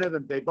 And one of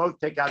them, they both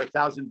take out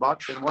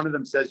 $1,000, and one of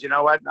them says, you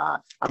know what?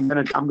 I'm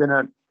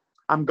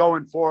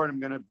going for it.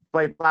 I'm gonna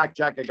play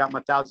blackjack. I got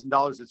my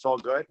 $1,000. It's all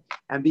good.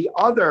 And the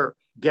other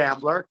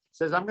gambler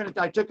says,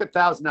 I took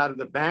 1,000 out of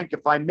the bank.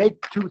 If I make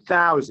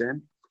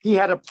 2,000, he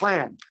had a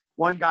plan.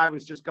 One guy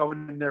was just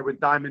going in there with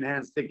diamond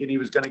hands thinking he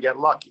was going to get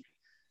lucky.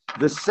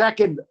 The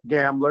second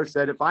gambler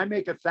said, if I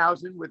make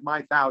 1,000 with my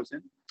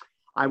 1,000,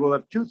 I will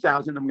have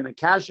 2,000. I'm going to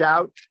cash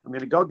out. I'm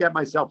going to go get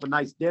myself a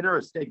nice dinner,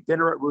 a steak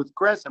dinner at Ruth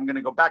Chris. I'm going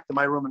to go back to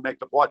my room and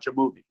watch a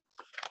movie.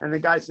 And the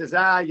guy says,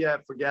 yeah,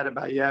 forget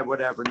about it. Yeah,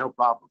 whatever, no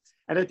problem.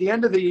 And at the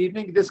end of the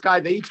evening,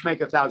 they each make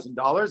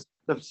 $1,000.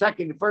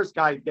 The first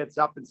guy gets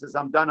up and says,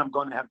 I'm done. I'm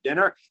going to have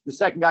dinner. The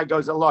second guy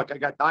goes, look, I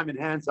got diamond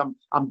hands.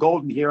 I'm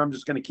golden here. I'm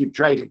just going to keep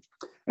trading.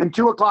 And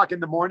 2 o'clock in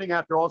the morning,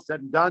 after all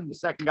said and done, the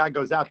second guy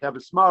goes out to have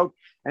a smoke,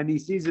 and he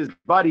sees his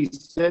buddy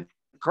sit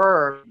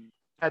curb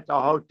at the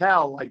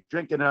hotel, like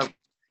drinking a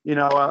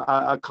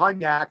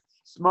cognac,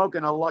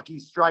 smoking a Lucky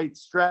Strike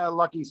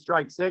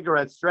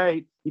cigarette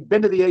straight. He'd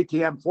been to the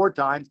ATM 4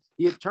 times.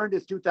 He had turned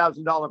his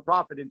 $2,000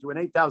 profit into an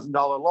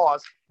 $8,000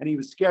 loss, and he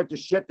was scared to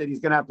shit that he's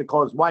going to have to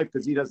call his wife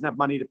because he doesn't have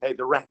money to pay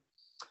the rent.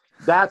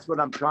 That's what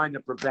I'm trying to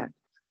prevent.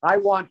 I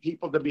want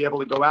people to be able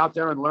to go out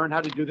there and learn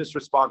how to do this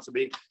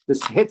responsibly,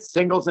 to hit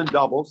singles and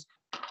doubles,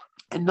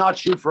 and not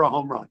shoot for a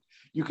home run.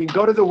 You can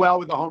go to the well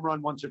with a home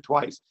run once or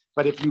twice,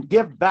 but if you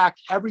give back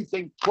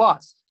everything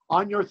plus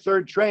on your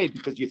third trade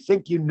because you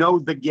think you know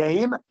the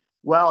game,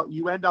 well,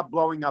 you end up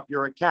blowing up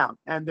your account.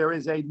 And there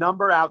is a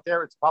number out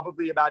there, it's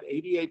probably about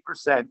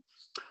 88%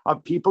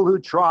 of people who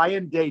try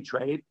and day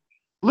trade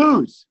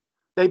lose.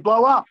 They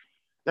blow up.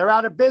 They're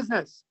out of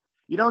business.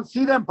 You don't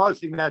see them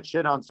posting that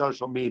shit on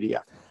social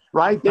media,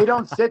 right? They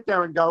don't sit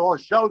there and go,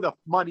 show the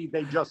money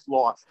they just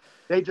lost.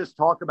 They just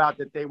talk about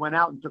that they went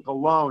out and took a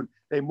loan.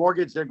 They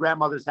mortgaged their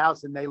grandmother's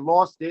house and they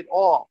lost it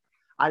all.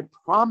 I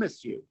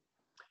promise you,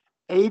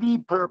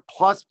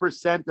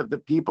 80+% of the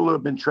people who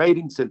have been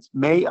trading since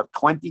May of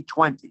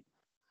 2020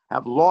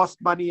 have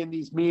lost money in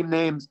these meme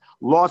names,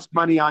 lost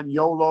money on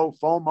YOLO,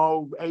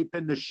 FOMO,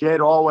 aping the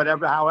shit, or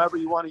whatever, however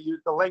you want to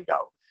use the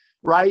lingo,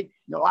 right?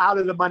 Out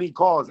of the money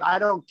calls. I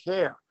don't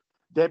care.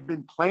 They've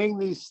been playing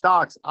these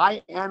stocks.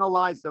 I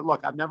analyzed it.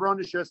 Look, I've never owned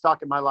a share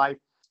stock in my life.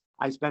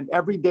 I spend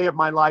every day of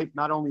my life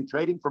not only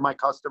trading for my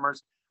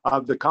customers,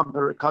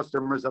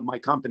 customers of my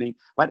company,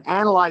 but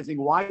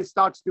analyzing why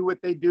stocks do what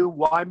they do,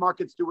 why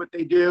markets do what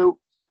they do.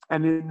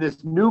 And in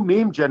this new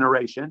meme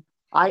generation,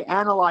 I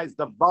analyze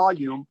the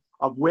volume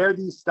of where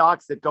these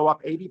stocks that go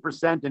up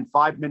 80% in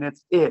 5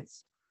 minutes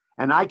is.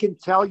 And I can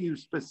tell you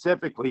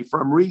specifically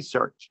from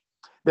research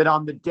that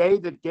on the day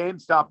that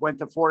GameStop went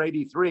to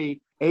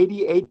 483,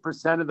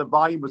 88% of the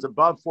volume was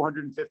above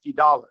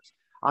 $450.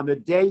 On the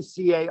day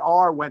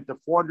CAR went to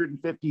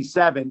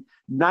 457,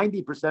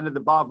 90% of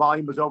the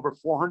volume was over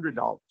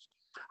 $400.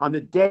 On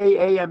the day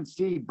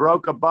AMC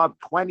broke above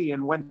 20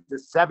 and went to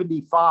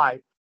 75,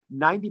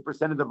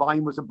 90% of the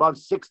volume was above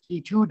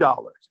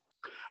 $62.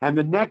 And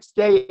the next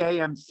day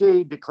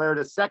AMC declared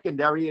a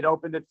secondary, it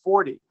opened at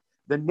 40.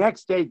 The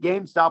next day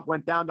GameStop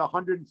went down to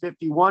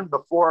 151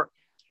 before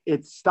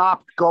it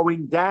stopped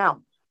going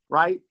down,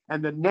 right?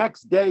 And the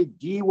next day,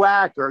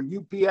 DWAC or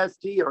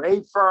UPST or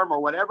A-Firm or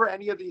whatever,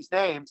 any of these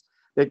names,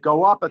 that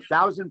go up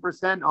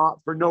 1,000%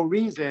 for no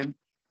reason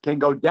can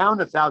go down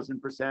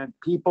 1,000%.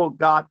 People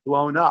got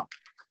blown up.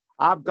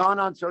 I've gone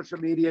on social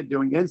media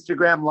doing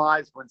Instagram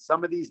lives when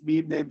some of these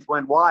meme names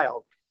went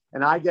wild,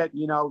 and I get,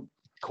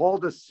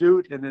 called a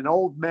suit and an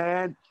old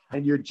man,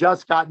 and you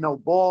just got no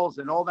balls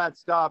and all that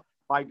stuff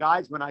by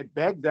guys when I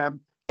begged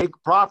them, take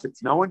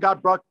profits. No one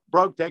got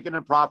broke taking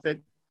a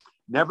profit.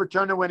 Never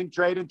turn a winning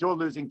trade into a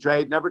losing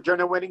trade. Never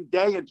turn a winning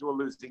day into a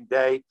losing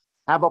day.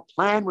 Have a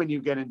plan when you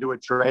get into a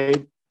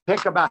trade.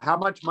 Pick about how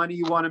much money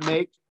you want to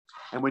make.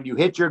 And when you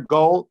hit your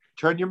goal,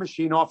 turn your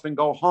machine off and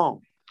go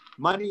home.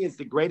 Money is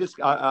the greatest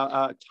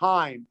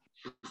time.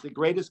 It's the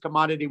greatest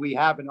commodity we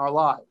have in our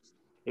lives.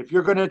 If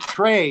you're going to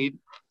trade,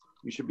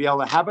 you should be able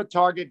to have a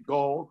target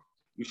goal.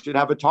 You should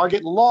have a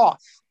target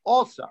loss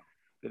also.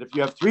 That if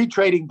you have three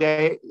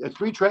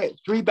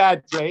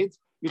bad trades,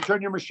 you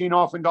turn your machine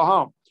off and go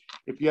home.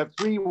 If you have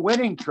 3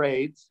 winning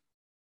trades,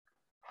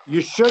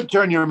 you should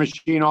turn your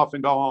machine off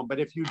and go home. But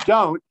if you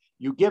don't,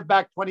 you give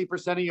back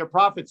 20% of your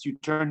profits, you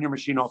turn your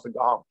machine off and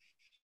go home.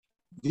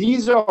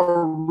 These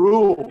are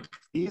rules.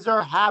 These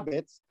are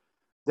habits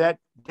that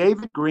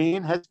David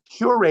Green has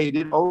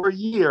curated over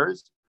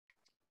years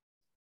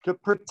to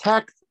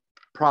protect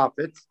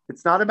profits.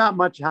 It's not about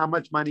how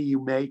much money you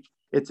make.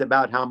 It's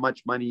about how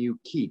much money you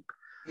keep.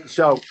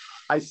 So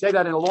I say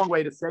that in a long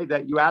way to say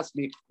that you asked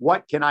me,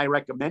 what can I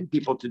recommend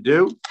people to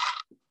do?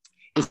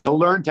 Is to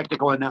learn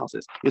technical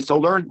analysis, is to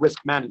learn risk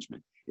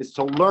management, is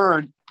to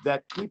learn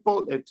that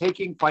people are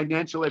taking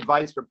financial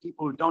advice from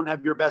people who don't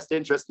have your best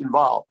interest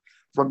involved,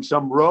 from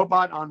some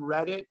robot on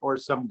Reddit or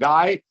some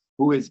guy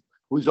who's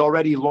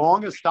already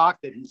long a stock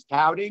that he's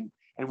touting.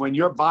 And when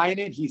you're buying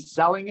it, he's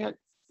selling it,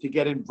 to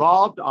get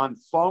involved on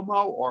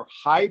FOMO or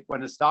hype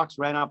when the stocks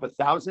ran up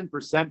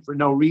 1,000% for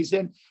no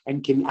reason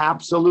and can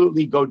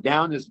absolutely go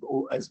down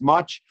as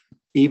much,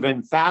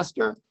 even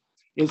faster,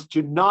 is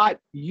to not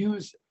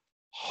use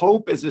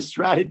hope as a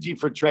strategy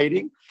for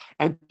trading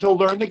and to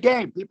learn the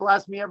game. People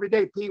ask me every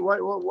day, Pete,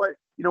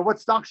 what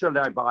stock should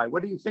I buy?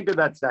 What do you think of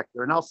that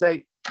sector? And I'll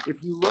say,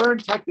 if you learn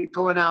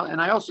technical analysis,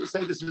 and I also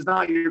say this is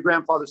not your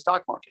grandfather's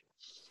stock market.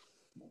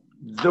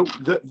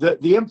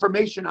 The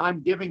information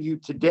I'm giving you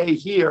today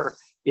here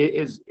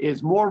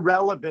is more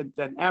relevant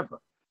than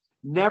ever.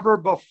 Never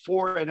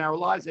before in our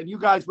lives. And you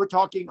guys, we're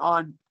talking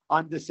on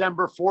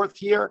December 4th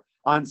here,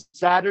 on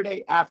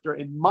Saturday, after,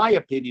 in my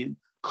opinion,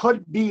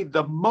 could be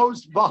the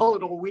most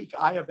volatile week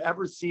I have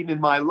ever seen in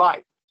my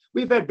life.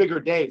 We've had bigger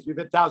days. We've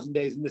had 1,000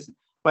 days in this.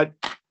 But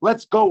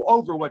let's go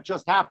over what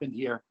just happened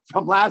here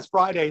from last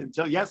Friday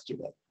until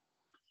yesterday,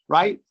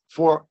 right?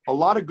 For a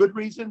lot of good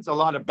reasons, a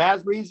lot of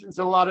bad reasons,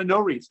 and a lot of no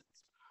reasons.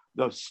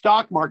 The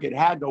stock market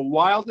had the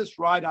wildest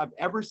ride I've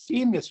ever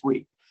seen this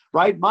week,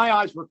 right? My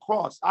eyes were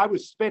crossed. I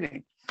was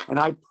spinning. And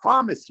I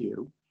promise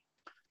you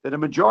that a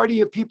majority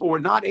of people were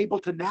not able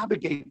to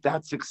navigate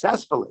that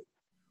successfully,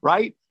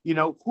 right?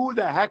 Who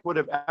the heck would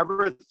have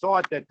ever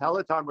thought that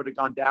Peloton would have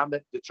gone down,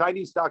 that the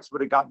Chinese stocks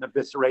would have gotten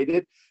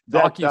eviscerated?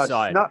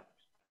 DocuSign.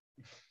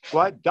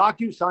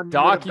 DocuSign would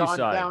have gone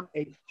down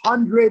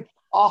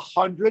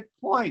 100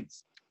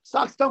 points.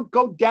 Stocks don't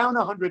go down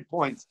 100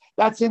 points.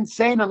 That's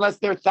insane unless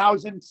they're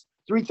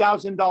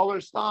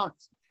 $3,000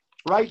 stocks,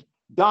 right?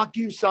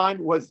 DocuSign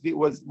was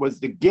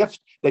the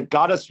gift that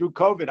got us through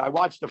COVID. I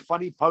watched a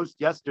funny post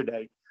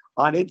yesterday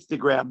on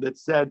Instagram that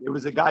said, it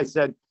was a guy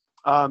said,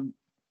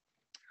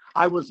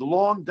 I was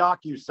long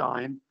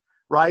DocuSign,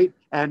 right?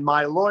 And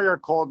my lawyer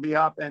called me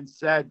up and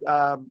said,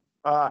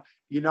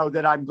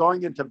 that I'm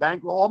going into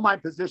bank. All my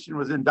position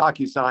was in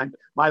DocuSign.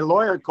 My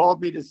lawyer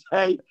called me to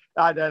say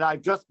that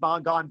I've just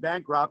gone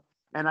bankrupt.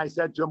 And I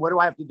said to him, what do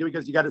I have to do?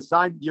 Because you got to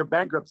sign your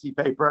bankruptcy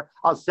paper.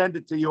 I'll send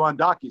it to you on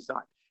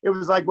DocuSign. It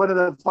was like one of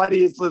the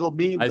funniest little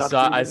memes.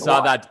 I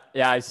saw that.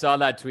 Yeah, I saw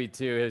that tweet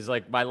too. It was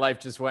like my life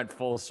just went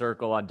full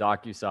circle on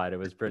DocuSign. It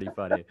was pretty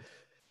funny.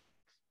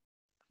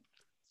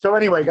 So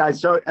anyway,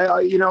 guys,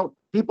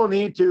 people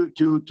need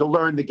to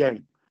learn the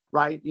game,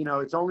 right?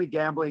 It's only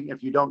gambling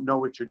if you don't know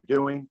what you're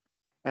doing.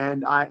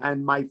 And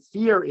my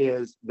fear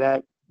is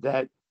that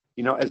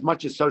as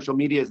much as social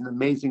media is an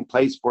amazing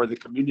place for the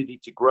community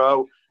to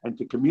grow and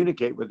to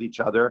communicate with each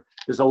other,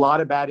 there's a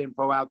lot of bad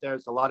info out there.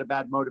 There's a lot of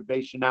bad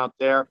motivation out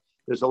there.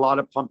 There's a lot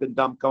of pump and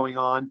dump going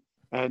on.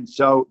 And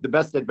so the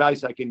best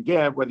advice I can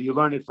give, whether you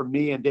learn it from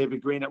me and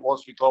David Green at Wall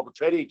Street Global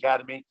Trading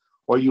Academy,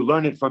 or you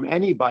learn it from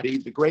anybody,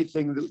 the great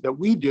thing that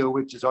we do,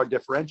 which is our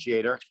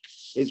differentiator,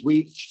 is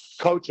we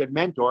coach and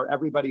mentor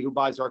everybody who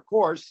buys our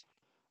course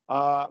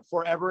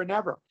forever and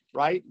ever,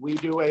 right? We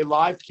do a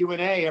live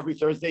Q&A every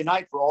Thursday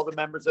night for all the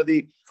members of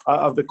the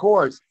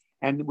course,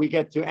 and we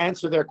get to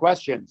answer their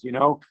questions.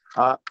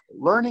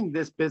 Learning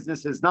this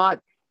business is not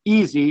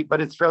easy,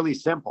 but it's fairly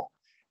simple.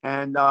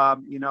 And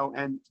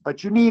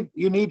but you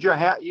need your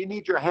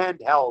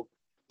hand held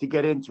to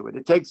get into it.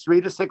 It takes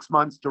 3 to 6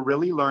 months to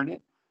really learn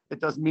it. It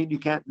doesn't mean you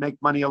can't make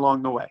money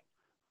along the way.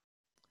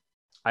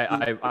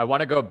 I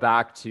want to go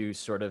back to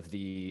sort of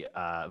the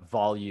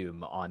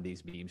volume on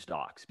these meme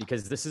stocks,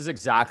 because this is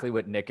exactly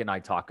what Nick and I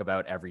talk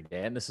about every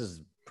day. And this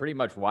is pretty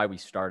much why we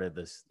started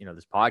this,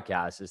 this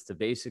podcast, is to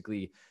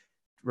basically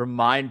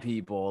remind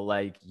people,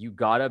 like, you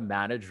got to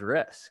manage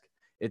risk.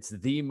 It's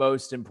the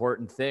most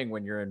important thing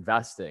when you're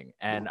investing.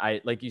 And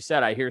like you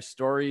said, I hear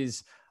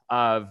stories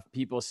of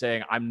people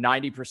saying, I'm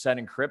 90%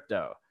 in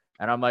crypto.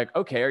 And I'm like,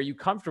 okay, are you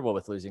comfortable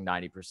with losing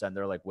 90%?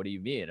 They're like, what do you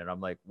mean? And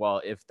I'm like,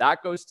 well, if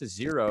that goes to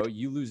zero,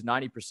 you lose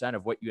 90%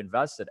 of what you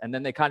invested. And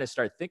then they kind of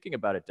start thinking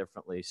about it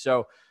differently.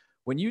 So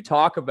when you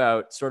talk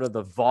about sort of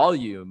the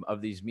volume of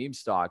these meme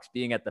stocks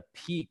being at the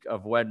peak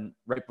of when,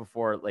 right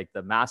before like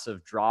the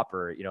massive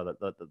dropper,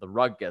 the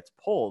rug gets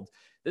pulled,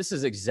 this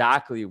is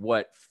exactly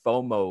what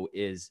FOMO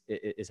is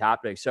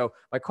happening. So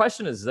my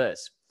question is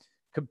this: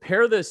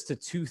 compare this to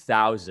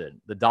 2000,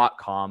 the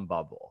dot-com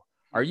bubble.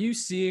 Are you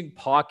seeing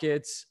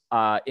pockets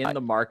in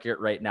the market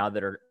right now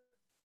that are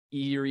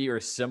eerie or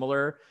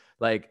similar?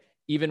 Like,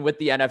 even with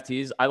the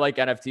NFTs, I like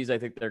NFTs. I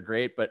think they're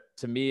great. But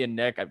to me and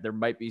Nick, there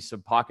might be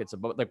some pockets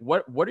of both. Like,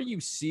 what are you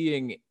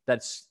seeing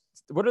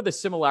what are the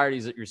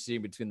similarities that you're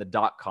seeing between the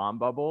dot-com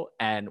bubble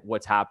and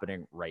what's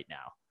happening right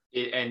now?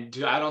 And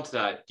to add on to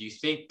that, do you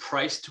think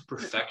price to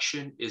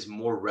perfection is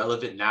more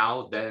relevant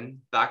now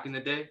than back in the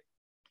day?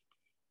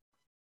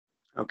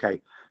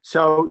 Okay.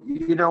 So,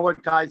 you know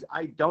what, guys?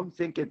 I don't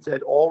think it's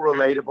at all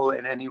relatable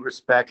in any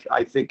respect.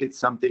 I think it's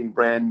something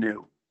brand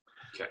new.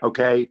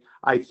 Okay.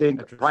 I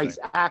think price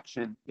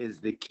action is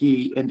the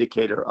key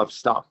indicator of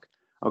stock.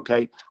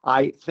 Okay.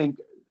 I think,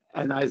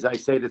 and as I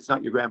said, it's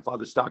not your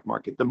grandfather's stock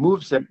market. The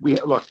moves that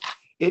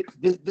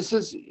this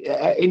is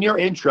in your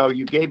intro,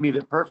 you gave me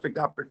the perfect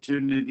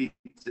opportunity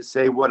to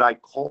say what I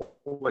call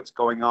what's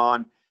going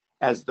on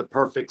as the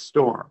perfect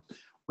storm.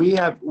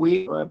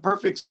 A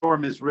perfect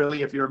storm is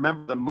really, if you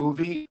remember the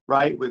movie,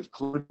 right, with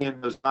Clooney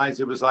and those guys,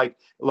 it was like,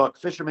 look,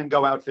 fishermen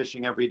go out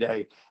fishing every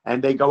day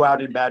and they go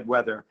out in bad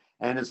weather.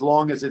 And as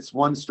long as it's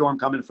one storm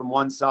coming from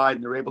one side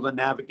and they're able to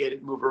navigate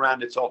it, move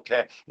around, it's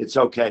okay. It's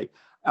okay.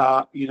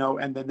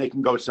 And then they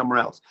can go somewhere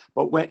else.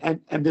 But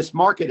and this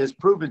market has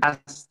proven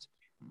past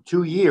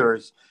 2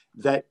 years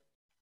that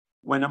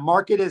when a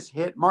market is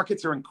hit,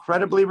 markets are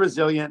incredibly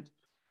resilient.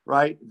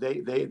 Right? They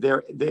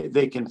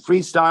can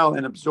freestyle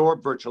and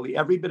absorb virtually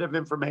every bit of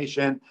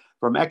information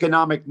from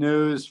economic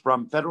news,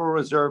 from Federal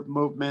Reserve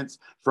movements,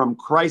 from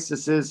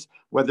crises,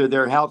 whether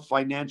they're health,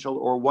 financial,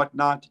 or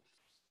whatnot.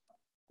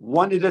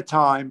 One at a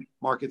time,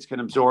 markets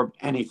can absorb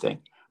anything,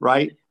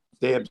 right?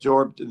 They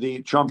absorbed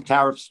the Trump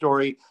tariff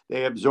story.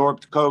 They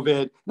absorbed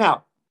COVID.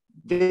 Now,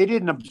 they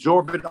didn't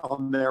absorb it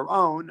on their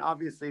own.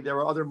 Obviously, there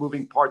are other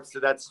moving parts to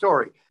that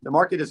story. The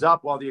market is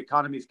up while the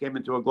economies came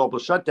into a global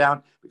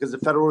shutdown because the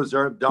Federal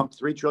Reserve dumped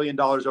 $3 trillion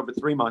over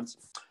 3 months.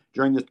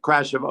 During the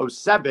crash of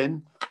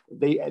 2007,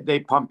 they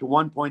pumped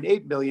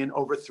 $1.8 billion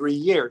over 3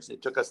 years.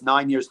 It took us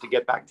 9 years to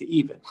get back to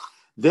even.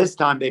 This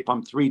time, they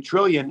pumped $3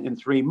 trillion in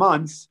 3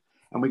 months,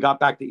 and we got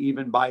back to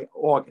even by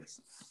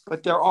August.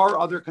 But there are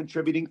other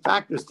contributing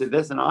factors to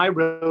this, and I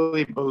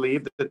really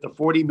believe that the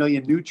 40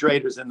 million new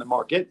traders in the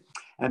market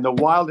and the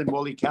wild and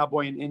woolly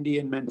cowboy and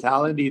Indian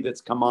mentality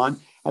that's come on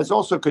has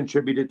also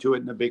contributed to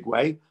it in a big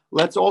way.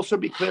 Let's also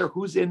be clear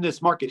who's in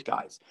this market,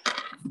 guys.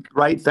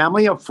 Right?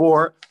 Family of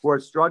 4 who are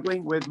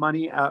struggling with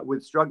money,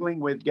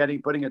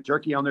 putting a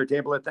turkey on their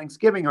table at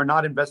Thanksgiving are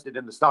not invested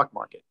in the stock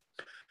market.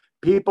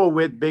 People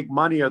with big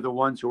money are the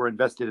ones who are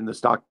invested in the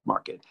stock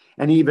market,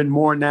 and even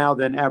more now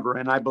than ever.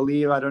 And I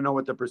believe, I don't know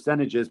what the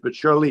percentage is, but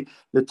surely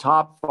the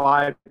top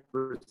 5%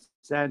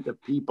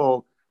 of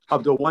people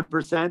of the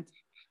 1%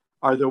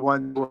 are the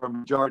ones who are a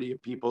majority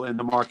of people in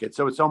the market.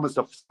 So it's almost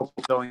a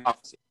self-fulfilling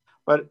prophecy.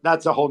 But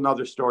that's a whole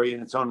nother story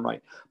in its own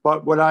right.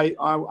 But what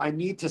I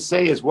need to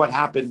say is what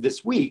happened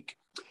this week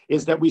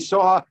is that we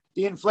saw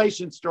the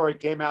inflation story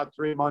came out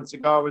 3 months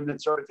ago and then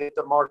sort of hit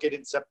the market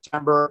in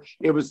September.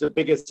 It was the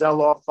biggest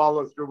sell-off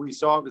follow through we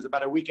saw. It was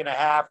about a week and a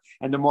half,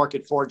 and the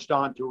market forged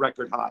on to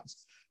record highs.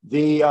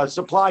 The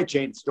supply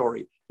chain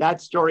story,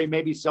 that story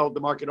maybe sold the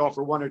market off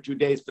for 1 or 2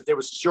 days, but there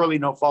was surely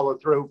no follow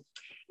through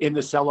in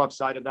the sell-off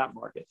side of that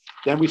market.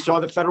 Then we saw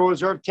the Federal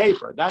Reserve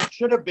taper. That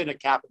should have been a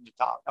cap in the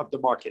top of the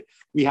market.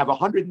 We have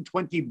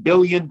 $120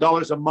 billion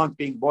a month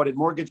being bought in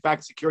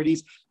mortgage-backed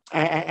securities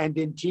and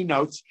in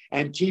T-notes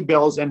and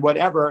T-bills and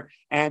whatever.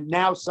 And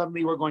now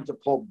suddenly we're going to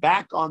pull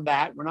back on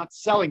that. We're not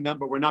selling them,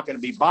 but we're not going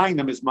to be buying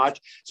them as much.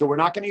 So we're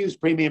not going to use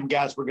premium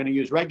gas. We're going to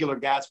use regular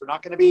gas. We're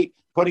not going to be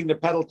putting the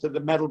pedal to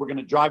the metal. We're going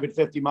to drive at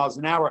 50 miles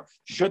an hour.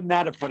 Shouldn't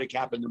that have put a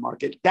cap in the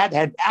market? That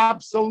had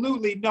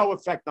absolutely no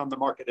effect on the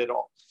market at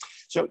all.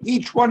 So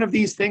each one of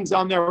these things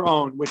on their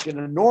own, which in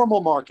a normal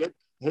market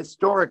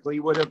historically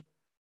would have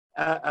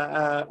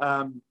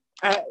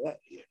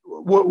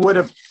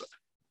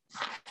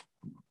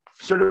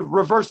sort of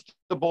reversed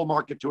the bull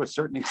market to a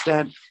certain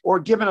extent, or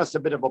given us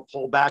a bit of a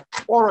pullback,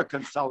 or a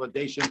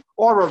consolidation,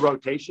 or a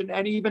rotation,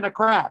 and even a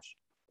crash.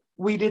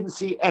 We didn't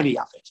see any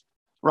of it,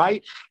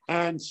 right?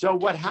 And so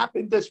what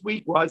happened this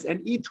week was,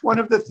 and each one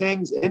of the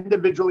things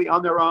individually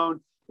on their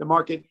own, the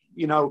market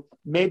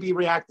maybe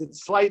reacted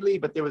slightly,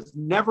 but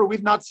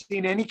we've not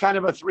seen any kind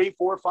of a 3,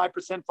 4,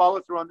 5% follow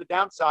through on the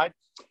downside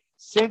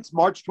since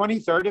March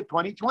 23rd of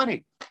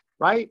 2020,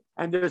 right?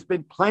 And there's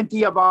been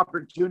plenty of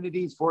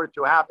opportunities for it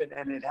to happen,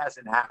 and it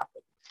hasn't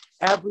happened.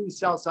 Every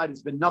sell side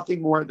has been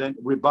nothing more than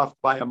rebuffed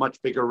by a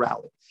much bigger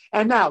rally.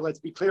 And now let's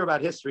be clear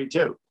about history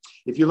too.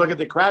 If you look at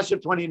the crash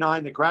of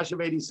 29, the crash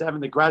of 87,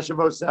 the crash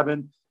of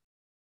 07,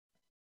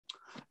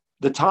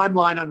 the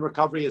timeline on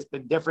recovery has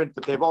been different,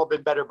 but they've all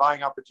been better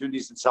buying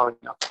opportunities and selling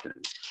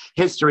opportunities.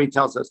 History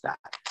tells us that.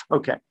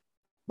 Okay.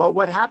 But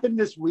what happened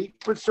this week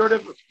was sort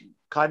of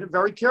kind of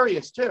very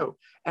curious too.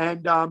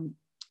 And,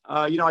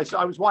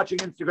 I was watching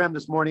Instagram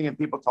this morning and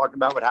people talking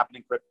about what happened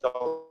in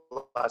crypto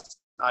last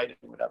night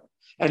and whatever.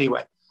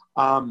 Anyway,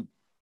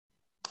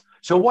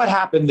 so what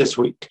happened this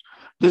week?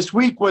 This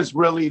week was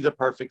really the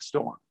perfect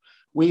storm.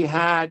 We've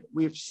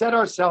set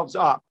ourselves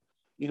up.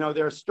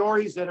 There are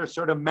stories that are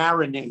sort of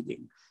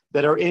marinating,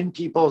 that are in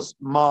people's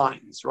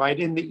minds, right?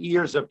 In the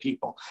ears of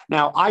people.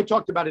 Now, I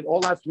talked about it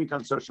all last week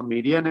on social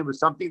media, and it was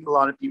something a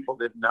lot of people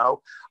didn't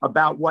know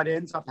about what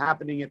ends up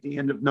happening at the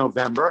end of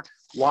November.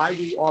 Why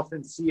we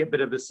often see a bit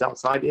of a sell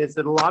side is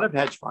that a lot of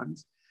hedge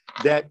funds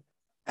that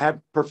have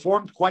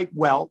performed quite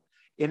well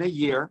in a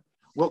year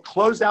will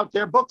close out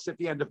their books at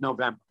the end of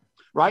November,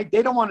 right?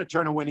 They don't want to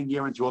turn a winning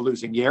year into a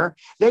losing year.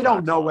 They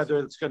don't know whether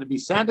it's going to be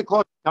Santa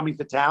Claus coming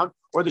to town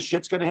or the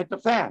shit's going to hit the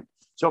fan.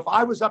 So if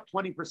I was up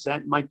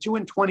 20%, my 2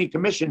 and 20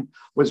 commission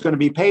was going to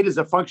be paid as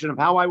a function of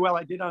how well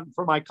I did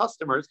for my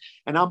customers,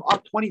 and I'm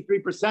up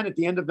 23% at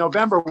the end of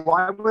November.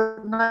 Why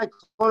wouldn't I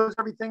close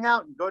everything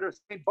out and go to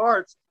St.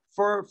 Bart's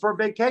for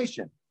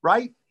vacation,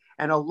 right?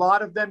 And a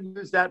lot of them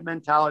use that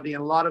mentality,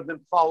 and a lot of them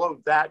follow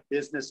that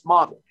business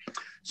model.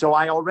 So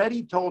I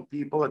already told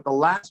people at the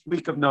last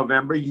week of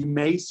November, you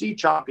may see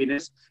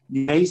choppiness,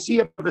 you may see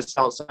a bit of a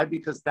sell side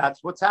because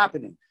that's what's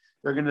happening.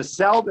 They're going to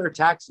sell their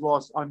tax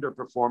loss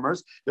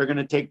underperformers. They're going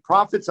to take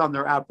profits on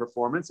their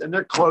outperformance, and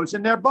they're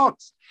closing their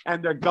books,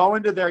 and they're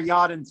going to their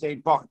yacht in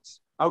St. Bart's.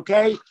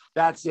 Okay,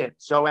 that's it.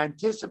 So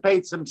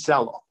anticipate some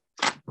sell-off.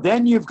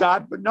 Then you've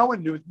got, but no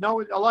one knew.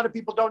 No, a lot of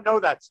people don't know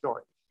that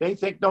story. They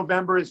think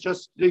November is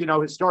just,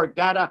 historic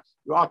data.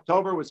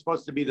 October was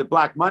supposed to be the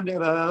Black Monday.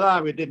 Blah, blah,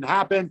 blah. It didn't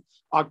happen.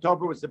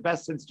 October was the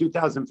best since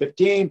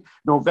 2015.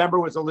 November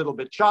was a little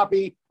bit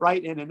choppy,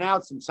 right? In and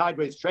out, some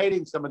sideways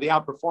trading. Some of the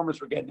outperformers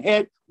were getting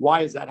hit.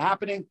 Why is that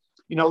happening?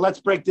 Let's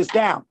break this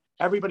down.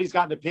 Everybody's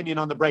got an opinion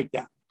on the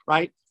breakdown,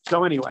 right?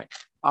 So anyway,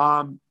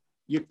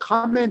 you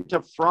come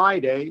into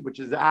Friday, which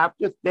is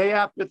the day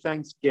after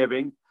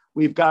Thanksgiving.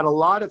 We've got a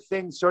lot of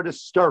things sort of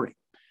stirring,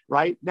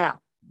 right? Now,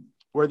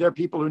 were there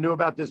people who knew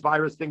about this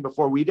virus thing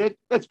before we did?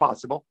 It's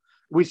possible.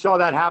 We saw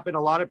that happen.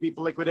 A lot of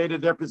people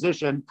liquidated their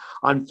position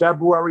on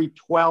February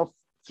 12th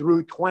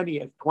through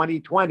 20th,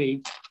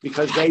 2020,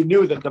 because they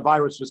knew that the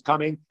virus was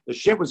coming. The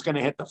shit was going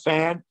to hit the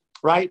fan,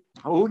 right?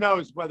 Who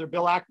knows whether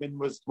Bill Ackman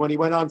was, when he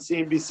went on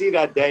CNBC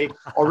that day,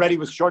 already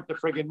was short the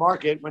friggin'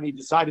 market when he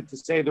decided to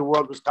say the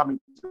world was coming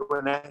to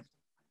an end.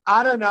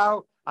 I don't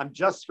know. I'm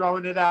just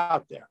throwing it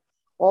out there.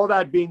 All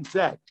that being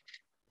said.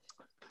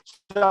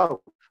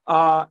 So,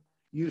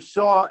 you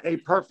saw a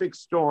perfect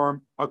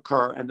storm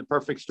occur, and the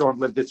perfect storm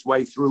lived its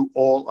way through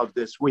all of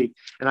this week.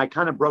 And I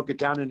kind of broke it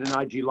down in an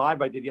IG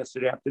live I did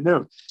yesterday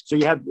afternoon. So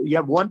you have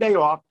 1 day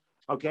off,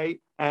 okay,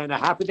 and a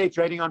half a day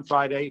trading on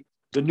Friday.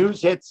 The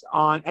news hits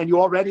on, and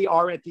you already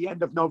are at the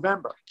end of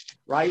November,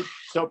 right?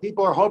 So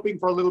people are hoping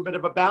for a little bit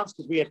of a bounce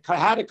because we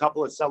had a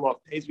couple of sell-off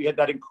days. We had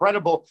that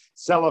incredible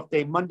sell-off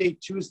day Monday,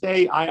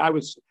 Tuesday.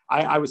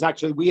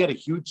 We had a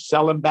huge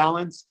sell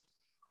imbalance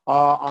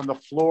on the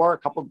floor a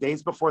couple of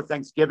days before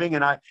Thanksgiving.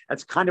 And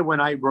that's kind of when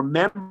I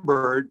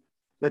remembered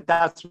that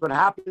that's what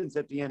happens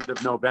at the end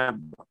of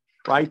November,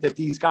 right? That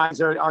these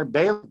guys are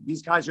bailing.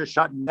 These guys are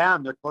shutting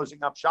down. They're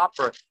closing up shop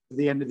for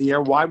the end of the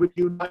year. Why would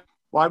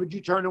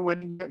you turn a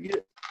winning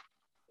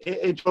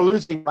into a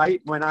losing,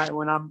 right? When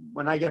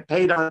I get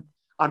paid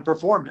on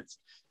performance.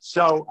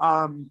 So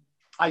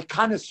I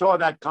kind of saw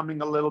that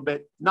coming a little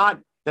bit,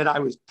 not that I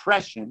was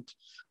prescient,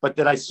 but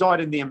that I saw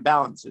it in the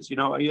imbalances.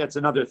 That's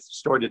another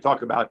story to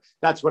talk about.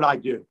 That's what I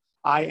do.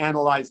 I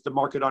analyze the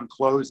market on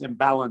close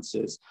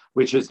imbalances,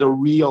 which is the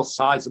real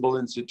sizable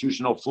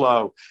institutional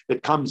flow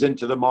that comes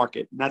into the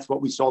market. And that's what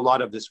we saw a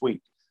lot of this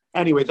week.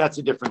 Anyway, that's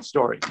a different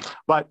story.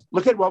 But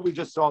look at what we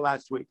just saw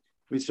last week.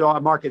 We saw a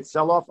market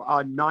sell-off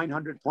on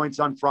 900 points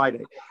on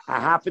Friday.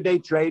 A half a day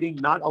trading,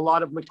 not a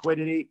lot of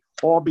liquidity,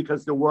 all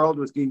because the world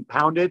was being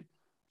pounded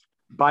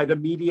by the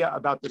media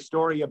about the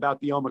story about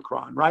the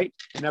Omicron, right?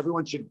 And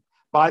everyone should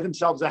buy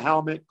themselves a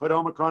helmet, put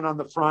Omicron on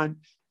the front,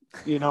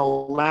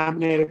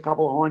 laminate a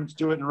couple of horns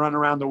to it and run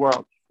around the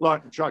world.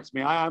 Look, trust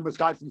me, I almost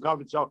died from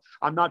COVID, so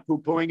I'm not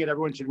poo-pooing it.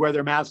 Everyone should wear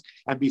their mask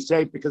and be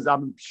safe because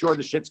I'm sure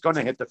the shit's going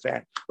to hit the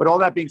fan. But all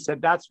that being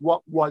said, that's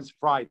what was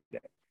Friday.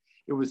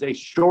 It was a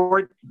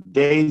short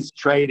day's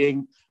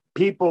trading.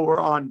 People were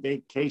on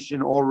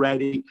vacation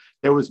already.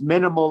 There was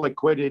minimal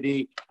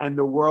liquidity, and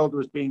the world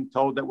was being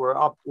told that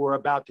we're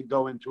about to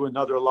go into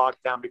another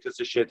lockdown because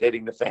of shit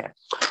hitting the fan.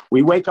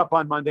 We wake up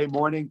on Monday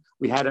morning.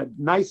 We had a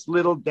nice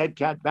little dead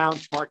cat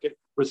bounce. Market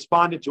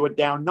responded to a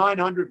down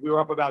 900. We were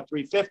up about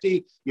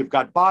 350. You've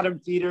got bottom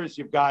feeders.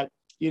 You've got,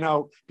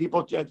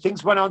 people,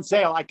 things went on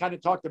sale. I kind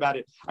of talked about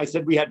it. I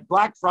said we had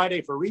Black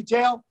Friday for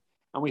retail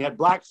and we had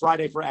Black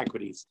Friday for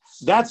equities.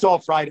 That's all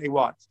Friday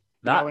was.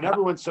 And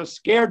everyone's so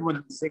scared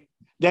when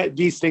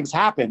these things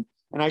happen.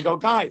 And I go,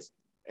 guys,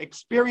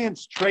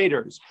 experienced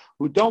traders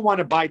who don't want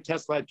to buy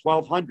Tesla at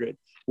 1,200,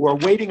 who are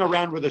waiting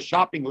around with a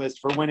shopping list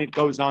for when it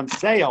goes on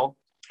sale.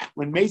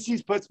 When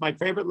Macy's puts my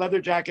favorite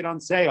leather jacket on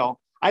sale,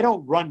 I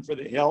don't run for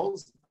the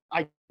hills.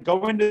 I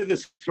go into the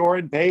store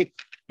and pay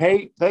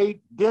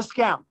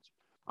discount.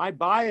 I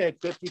buy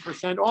it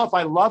 50% off.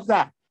 I love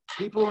that.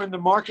 People are in the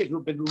market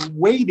who've been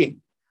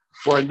waiting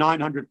for a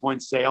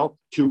 900-point sale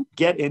to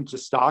get into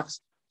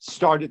stocks,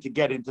 started to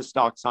get into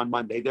stocks on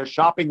Monday. Their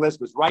shopping list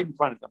was right in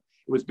front of them.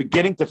 It was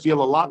beginning to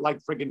feel a lot like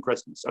friggin'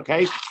 Christmas,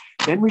 okay?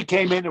 Then we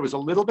came in. It was a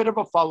little bit of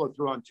a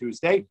follow-through on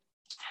Tuesday,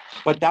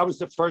 but that was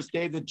the first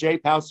day that Jay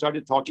Powell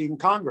started talking in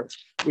Congress.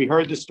 We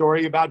heard the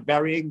story about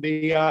burying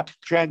the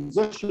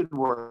transition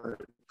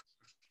word.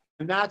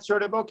 And that's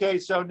sort of, okay,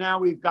 so now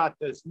we've got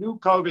this new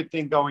COVID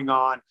thing going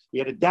on. We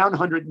had a down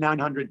 100,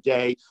 900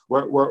 day.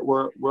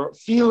 We're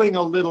feeling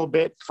a little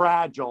bit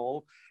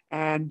fragile.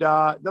 And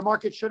the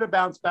market should have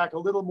bounced back a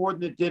little more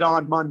than it did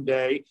on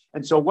Monday.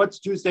 And so what's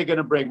Tuesday going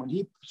to bring? When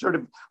he sort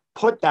of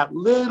put that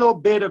little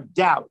bit of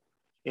doubt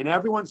in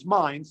everyone's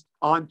minds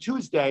on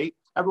Tuesday,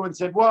 everyone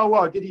said,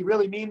 whoa, did he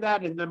really mean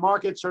that? And the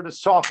market sort of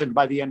softened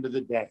by the end of the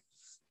day.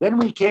 Then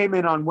we came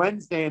in on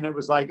Wednesday and it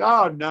was like,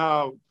 oh,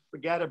 no,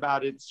 forget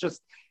about it.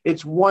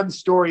 It's one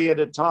story at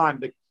a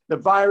time. The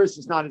virus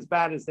is not as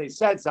bad as they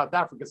said. South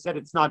Africa said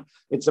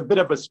it's a bit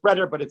of a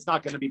spreader, but it's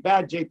not going to be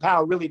bad. Jay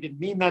Powell really didn't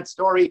mean that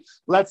story.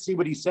 Let's see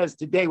what he says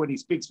today when he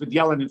speaks with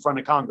Yellen in front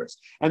of Congress.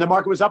 And the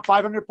market was up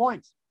 500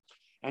 points.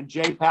 And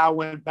Jay Powell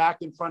went back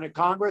in front of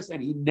Congress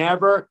and he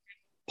never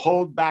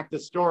pulled back the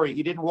story.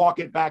 He didn't walk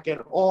it back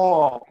at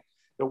all.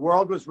 The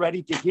world was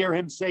ready to hear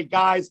him say,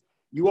 guys,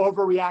 you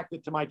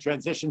overreacted to my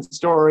transition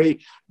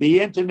story. The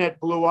internet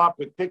blew up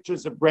with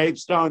pictures of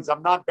gravestones.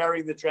 I'm not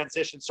burying the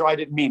transition, so I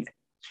didn't mean it.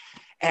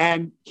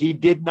 And he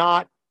did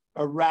not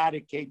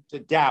eradicate the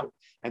doubt.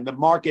 And the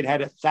market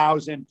had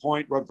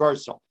 1,000-point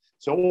reversal.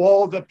 So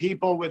all the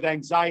people with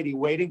anxiety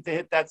waiting to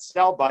hit that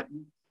sell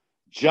button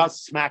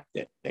just smacked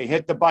it. They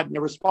hit the button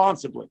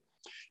irresponsibly.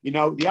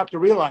 You have to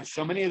realize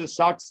so many of the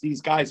stocks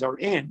these guys are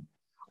in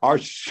are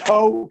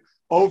so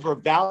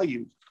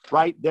overvalued,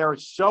 right? They're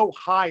so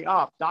high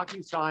up.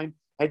 DocuSign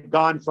had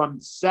gone from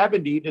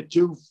 70 to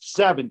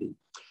 270.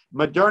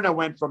 Moderna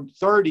went from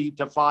 30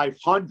 to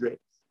 500.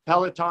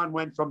 Peloton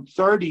went from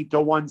 30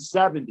 to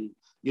 170.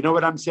 You know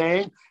what I'm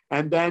saying?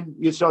 And then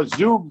you saw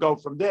Zoom go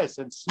from this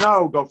and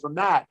Snow go from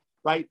that,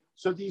 right?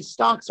 So these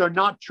stocks are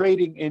not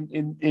trading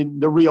in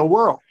the real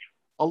world.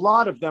 A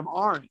lot of them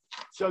aren't.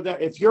 So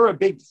that if you're a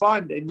big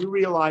fund and you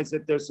realize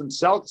that there's some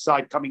sell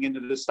side coming into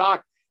the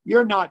stock,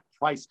 you're not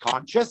price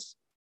conscious.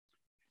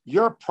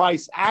 You're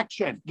price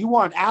action. You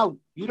want out.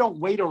 You don't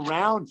wait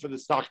around for the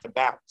stock to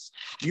bounce.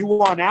 You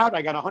want out.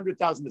 I got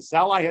 100,000 to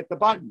sell. I hit the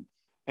button.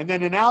 And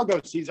then an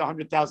algo sees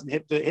 100,000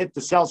 hit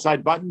the sell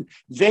side button.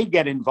 They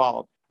get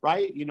involved,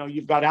 right?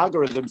 You've got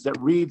algorithms that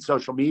read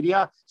social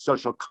media,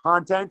 social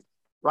content,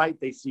 right?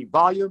 They see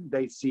volume,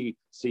 they see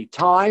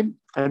time,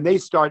 and they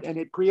start, and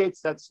it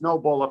creates that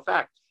snowball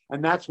effect.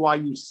 And that's why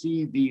you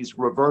see these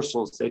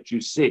reversals that you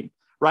see,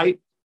 right?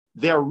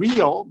 They're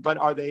real, but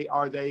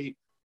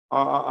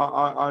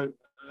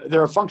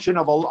they're a function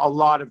of a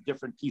lot of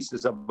different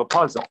pieces of a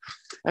puzzle.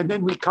 And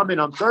then we come in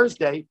on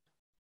Thursday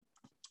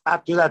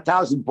after that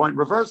 1,000-point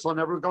reversal, and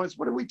everyone goes,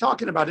 what are we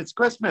talking about? It's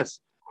Christmas.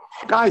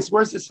 Guys,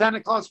 where's the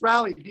Santa Claus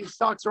rally? These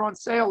stocks are on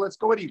sale. Let's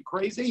go. What are you,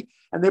 crazy?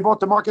 And they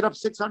bought the market up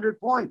 600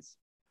 points.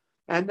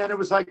 And then it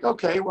was like,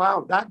 okay,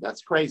 wow,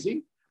 that's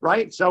crazy,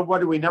 right? So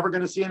what, are we never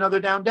going to see another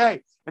down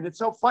day? And it's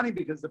so funny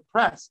because the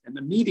press and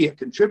the media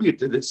contribute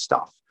to this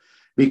stuff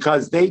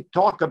because they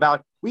talk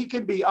about we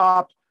can be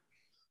up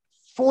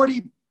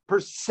 40%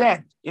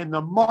 in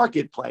the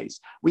marketplace.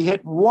 We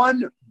hit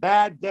one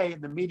bad day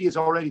and the media is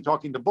already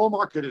talking. The bull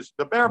market is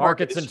the bear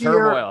market. Market's in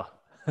turmoil.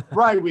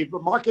 Right.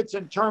 Market's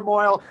in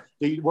turmoil.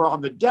 We're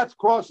on the death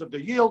cross of the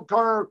yield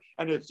curve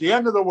and it's the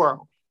end of the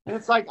world. And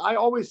it's like, I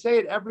always say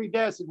it every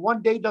day. I said,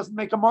 one day doesn't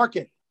make a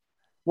market.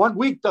 1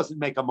 week doesn't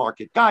make a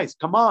market. Guys,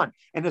 come on.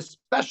 And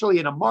especially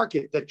in a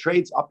market that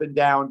trades up and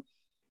down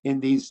in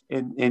these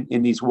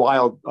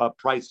wild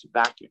price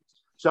vacuums.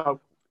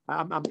 So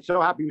I'm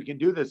so happy we can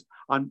do this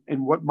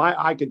in what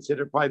I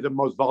consider probably the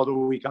most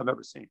volatile week I've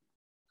ever seen.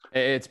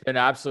 It's been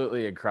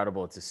absolutely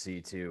incredible to see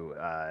too.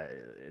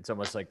 It's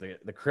almost like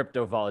the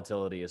crypto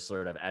volatility has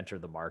sort of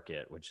entered the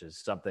market, which is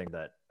something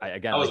that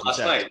that was like last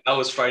night. That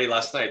was Friday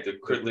last night. The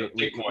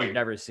Bitcoin. We've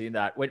never seen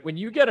that. When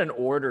you get an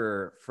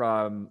order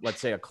from, let's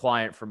say, a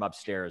client from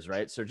upstairs,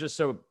 right? So just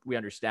so we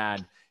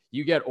understand,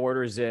 you get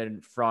orders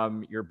in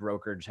from your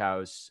brokerage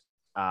house,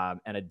 and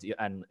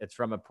it's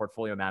from a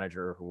portfolio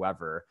manager or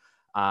whoever.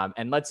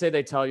 And let's say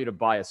they tell you to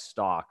buy a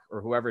stock,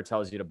 or whoever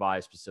tells you to buy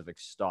a specific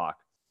stock.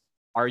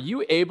 Are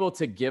you able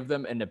to give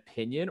them an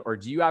opinion, or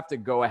do you have to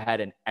go ahead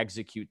and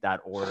execute that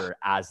order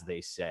as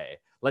they say?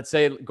 Let's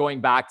say,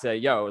 going back to,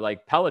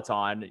 like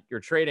Peloton, you're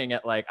trading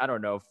at like, I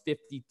don't know,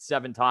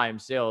 57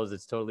 times sales.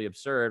 It's totally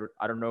absurd.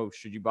 I don't know.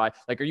 Should you buy?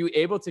 Like, are you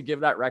able to give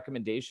that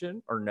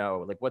recommendation or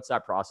no? Like, what's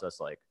that process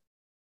like?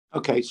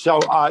 Okay, so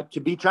to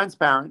be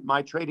transparent,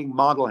 my trading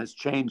model has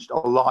changed a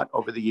lot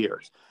over the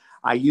years.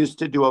 I used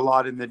to do a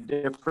lot in the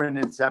different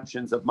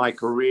inceptions of my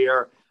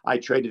career. I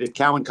traded at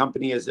Cowen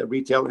Company as a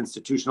retail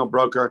institutional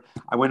broker.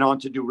 I went on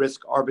to do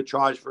risk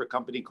arbitrage for a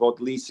company called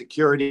Lee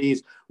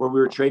Securities, where we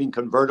were trading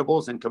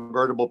convertibles and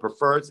convertible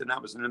preferreds, and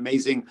that was an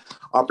amazing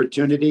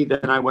opportunity.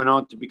 Then I went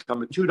on to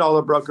become a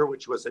 $2 broker,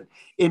 which was an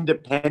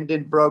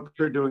independent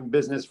broker doing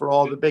business for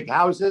all the big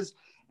houses.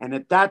 And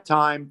at that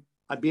time,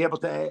 I'd be able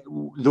to,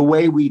 the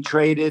way we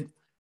traded,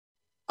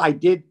 I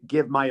did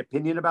give my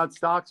opinion about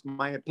stocks.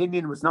 My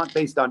opinion was not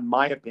based on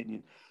my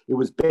opinion. It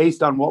was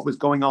based on what was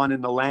going on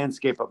in the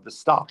landscape of the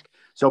stock.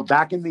 So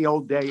back in the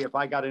old day, if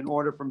I got an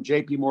order from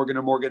JP Morgan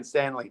or Morgan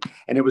Stanley,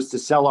 and it was to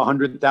sell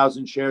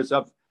 100,000 shares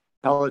of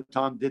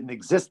Peloton, didn't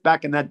exist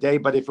back in that day,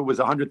 but if it was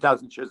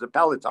 100,000 shares of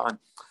Peloton,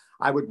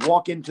 I would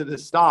walk into the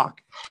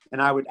stock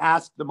and I would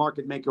ask the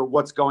market maker,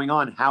 what's going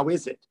on? How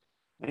is it?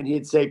 And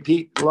he'd say,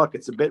 Pete, look,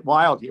 it's a bit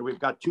wild here. We've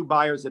got two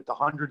buyers at the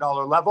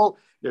 $100 level.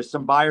 There's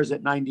some buyers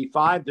at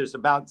 95. There's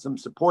about some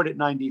support at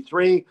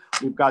 93.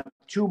 We've got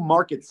two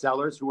market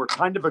sellers who are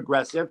kind of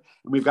aggressive.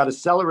 And we've got a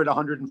seller at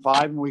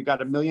 105. And we've got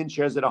 1 million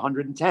shares at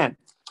 110.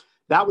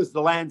 That was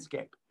the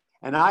landscape.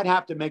 And I'd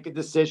have to make a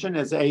decision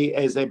as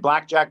a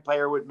blackjack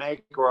player would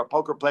make, or a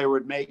poker player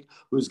would make,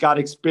 who's got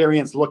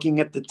experience looking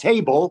at the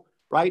table,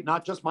 right?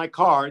 Not just my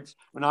cards.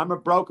 When I'm a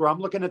broker, I'm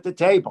looking at the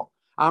table.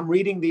 I'm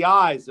reading the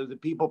eyes of the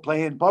people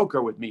playing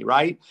poker with me,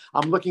 right?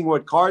 I'm looking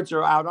what cards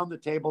are out on the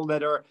table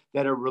that are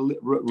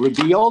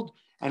revealed,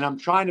 and I'm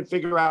trying to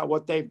figure out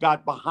what they've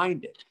got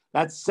behind it.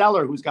 That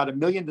seller who's got 1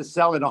 million to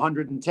sell at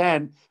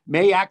 110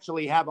 may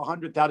actually have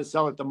 100,000 to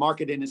sell at the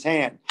market in his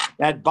hand.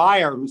 That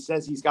buyer who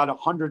says he's got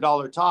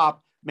 $100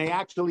 top may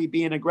actually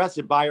be an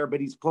aggressive buyer, but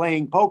he's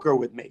playing poker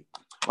with me,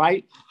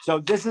 right? So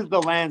this is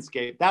the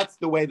landscape. That's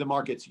the way the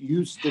markets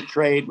used to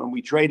trade when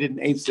we traded in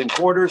eighths and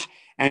quarters,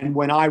 and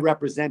when I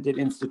represented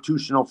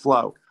institutional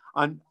flow.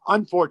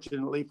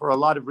 Unfortunately, for a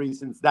lot of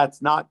reasons,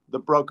 that's not the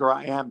broker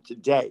I am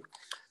today.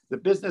 The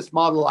business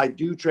model I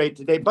do trade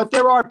today, but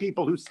there are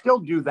people who still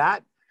do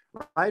that,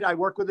 right? I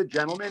work with a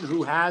gentleman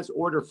who has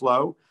order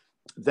flow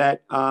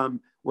that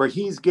where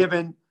he's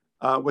given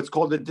what's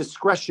called a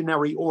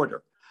discretionary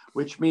order,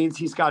 which means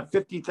he's got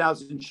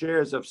 50,000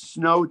 shares of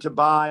Snow to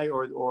buy,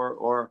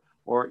 or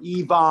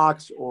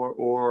Evox,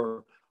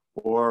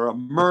 or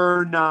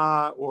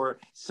Myrna, or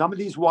some of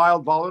these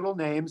wild, volatile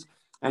names.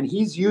 And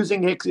he's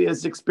using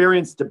his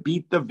experience to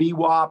beat the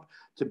VWAP,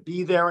 to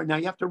be there. Now,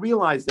 you have to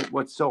realize that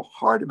what's so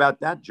hard about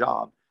that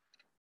job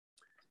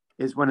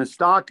is when a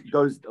stock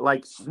goes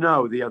like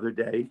Snow the other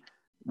day,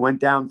 went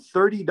down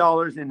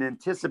 $30 in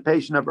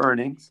anticipation of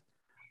earnings.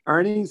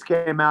 Earnings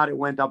came out, it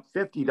went up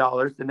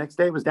 $50. The next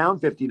day it was down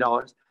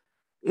 $50.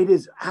 It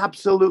is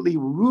absolutely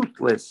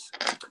ruthless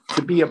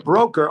to be a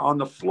broker on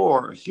the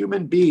floor, a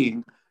human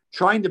being,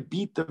 trying to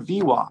beat the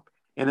VWAP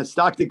in a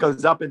stock that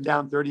goes up and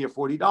down $30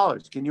 or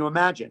 $40. Can you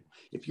imagine?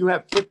 If you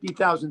have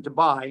 50,000 to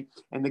buy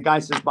and the guy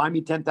says, buy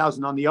me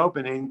 10,000 on the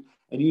opening,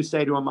 and you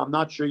say to him, I'm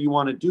not sure you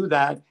want to do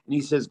that. And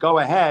he says, go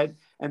ahead.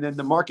 And then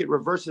the market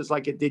reverses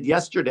like it did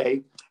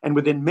yesterday. And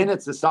within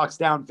minutes, the stock's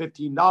down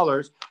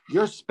 $15.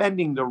 You're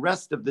spending the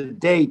rest of the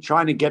day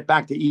trying to get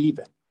back to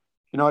even.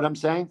 You know what I'm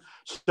saying?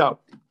 So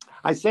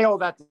I say all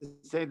that to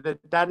say that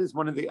that is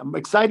one of the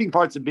exciting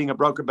parts of being a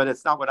broker, but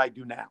it's not what I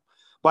do now.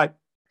 But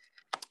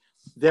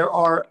there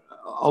are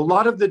a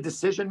lot of the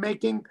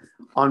decision-making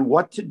on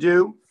what to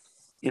do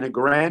in a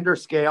grander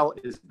scale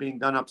is being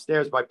done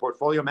upstairs by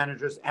portfolio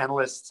managers,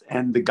 analysts,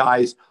 and the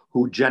guys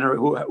who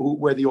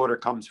where the order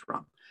comes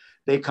from.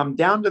 They come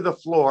down to the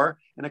floor,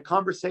 and a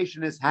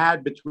conversation is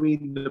had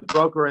between the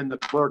broker and the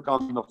clerk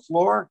on the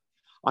floor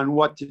on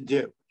what to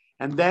do.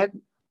 And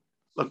then,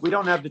 look, we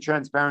don't have the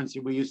transparency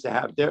we used to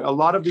have. A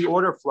lot of the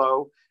order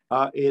flow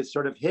is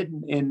sort of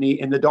hidden in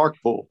the dark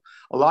pool.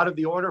 A lot of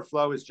the order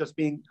flow is just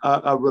being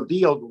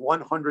revealed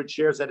 100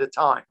 shares at a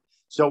time.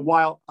 So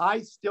while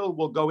I still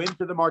will go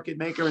into the market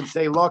maker and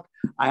say, look,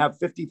 I have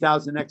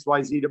 50,000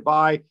 XYZ to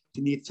buy.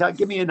 Can you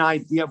give me an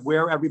idea of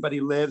where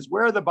everybody lives?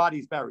 Where are the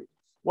bodies buried?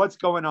 What's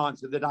going on,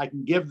 so that I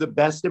can give the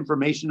best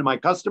information to my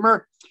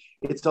customer?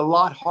 It's a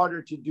lot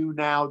harder to do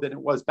now than it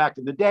was back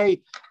in the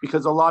day,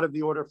 because a lot of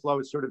the order flow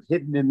is sort of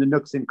hidden in the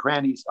nooks and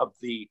crannies of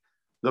the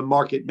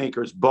market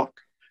maker's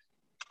book.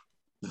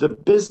 The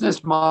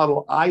business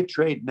model I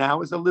trade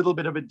now is a little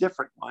bit of a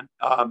different one.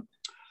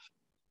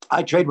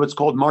 I trade what's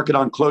called market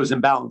on close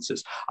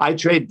imbalances. I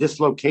trade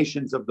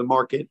dislocations of the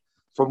market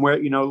from where,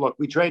 look,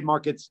 we trade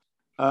markets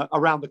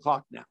around the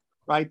clock now.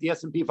 right? The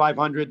S&P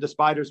 500, the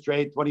spiders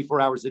trade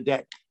 24 hours a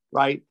day,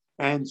 right?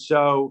 And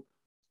so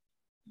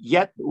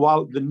yet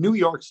while the New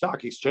York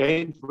Stock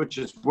Exchange, which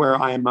is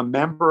where I am a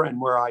member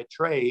and where I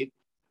trade,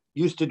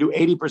 used to do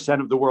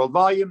 80% of the world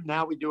volume,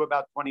 now we do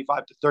about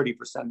 25 to 30%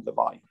 of the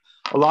volume.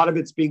 A lot of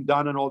it's being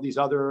done on all these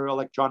other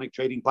electronic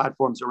trading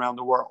platforms around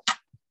the world.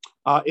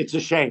 It's a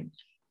shame.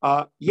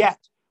 Yet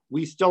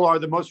we still are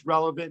the most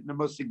relevant and the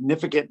most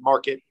significant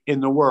market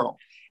in the world.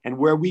 And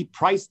where we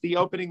price the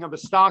opening of a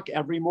stock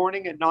every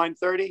morning at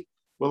 9:30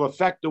 will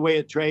affect the way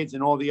it trades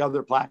in all the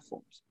other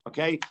platforms.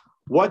 Okay.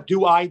 What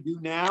do I do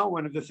now?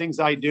 One of the things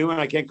I do,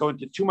 and I can't go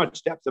into too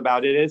much depth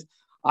about it, is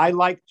I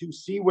like to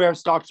see where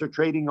stocks are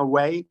trading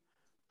away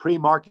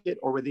pre-market,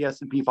 or where the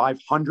S&P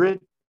 500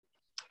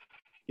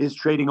 is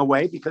trading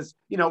away, because,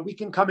 you know, we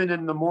can come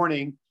in the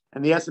morning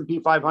and the S&P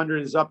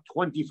 500 is up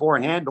 24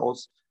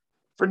 handles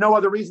for no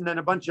other reason than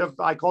a bunch of,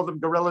 I call them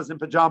gorillas in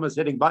pajamas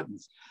hitting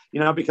buttons, you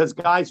know, because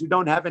guys who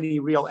don't have any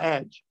real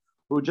edge,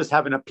 who just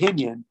have an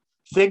opinion,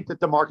 think that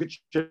the market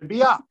should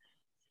be up,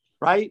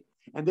 right?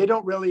 And they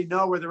don't really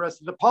know where the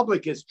rest of the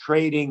public is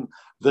trading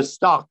the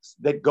stocks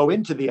that go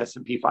into the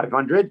S&P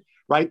 500,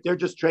 right? They're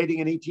just trading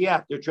an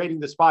ETF. They're trading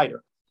the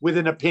spider with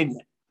an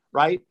opinion,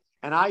 right?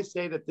 And I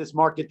say that this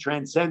market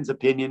transcends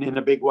opinion in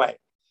a big way,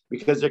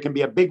 because there can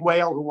be a big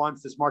whale who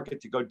wants this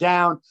market to go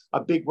down, a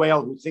big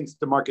whale who thinks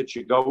the market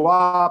should go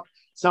up.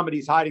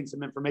 Somebody's hiding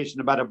some information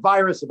about a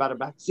virus, about a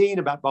vaccine,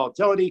 about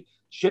volatility,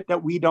 shit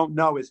that we don't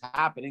know is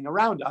happening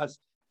around us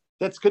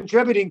that's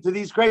contributing to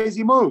these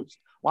crazy moves.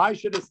 Why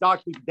should a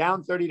stock be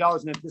down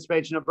 $30 in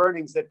anticipation of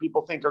earnings that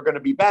people think are going to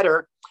be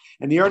better?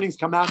 And the earnings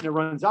come out and it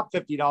runs up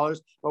 $50,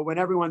 but when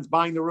everyone's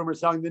buying the rumor,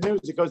 selling the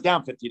news, it goes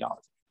down $50.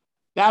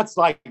 That's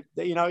like,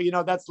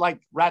 that's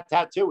like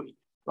ratatouille,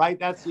 right?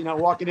 That's,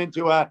 walking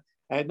into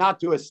not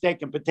to a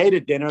steak and potato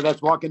dinner.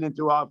 That's walking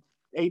into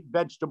 8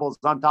 vegetables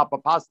on top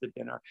of pasta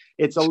dinner.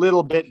 It's a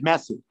little bit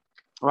messy,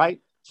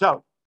 right?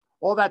 So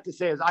all that to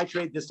say is I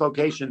trade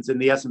dislocations in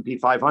the S&P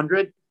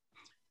 500,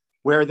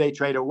 where they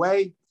trade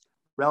away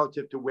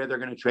relative to where they're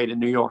going to trade in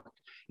New York.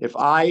 If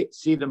I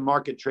see the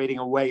market trading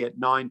away at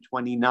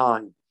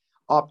 929,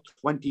 up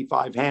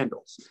 25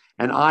 handles,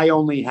 and I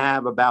only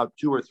have about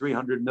 $200 or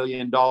 $300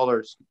 million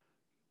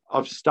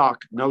of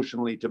stock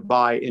notionally to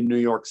buy in New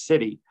York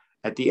City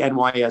at the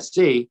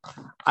NYSE,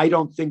 I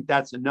don't think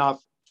that's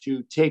enough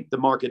to take the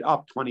market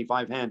up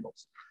 25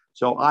 handles.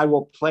 So I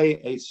will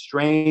play a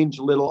strange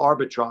little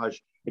arbitrage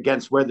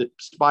against where the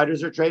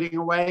spiders are trading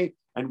away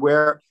and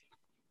where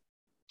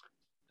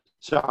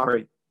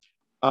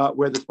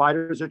the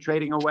spiders are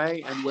trading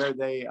away and where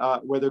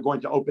they're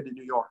going to open in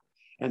New York.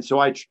 And so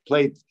I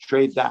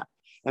trade that.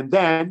 And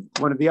then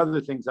one of the other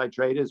things I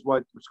trade is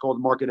what's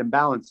called market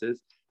imbalances,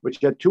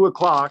 which at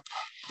 2:00,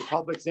 the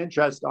public's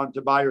interest on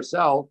to buy or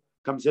sell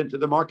comes into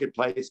the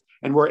marketplace,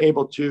 and we're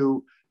able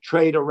to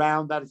trade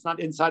around that. It's not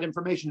inside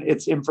information,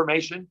 it's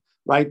information,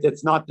 right?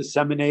 That's not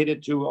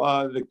disseminated to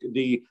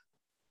the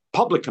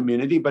public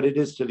community, but it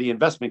is to the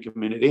investment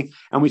community.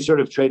 And we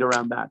sort of trade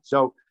around that.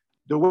 So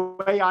the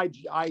way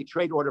I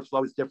trade order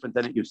flow is different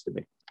than it used to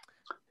be.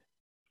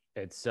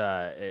 It's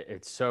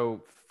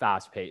so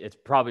fast paced. It's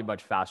probably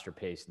much faster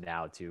paced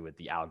now too, with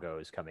the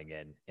algos coming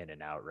in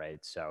and out, right?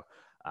 So,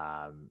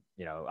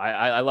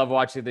 I love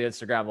watching the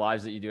Instagram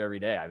lives that you do every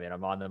day. I mean,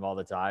 I'm on them all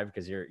the time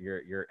because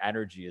your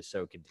energy is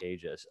so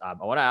contagious. I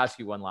want to ask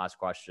you one last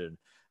question.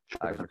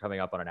 We're coming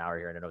up on an hour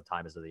here, and I know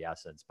time is of the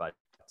essence. But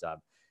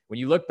when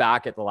you look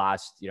back at the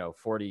last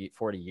 40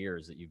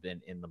 years that you've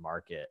been in the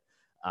market,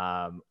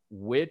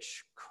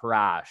 which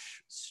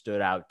crash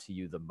stood out to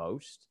you the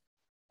most?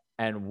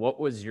 And what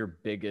was your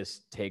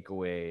biggest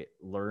takeaway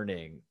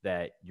learning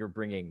that you're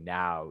bringing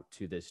now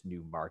to this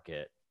new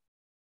market?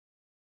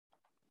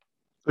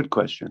 Good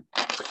question.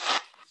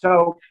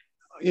 So,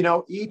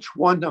 each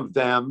one of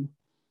them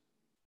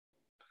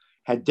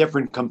had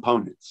different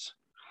components.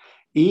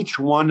 Each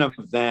one of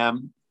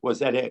them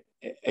was at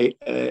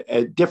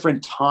a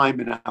different time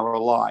in our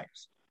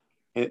lives,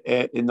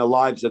 in the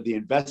lives of the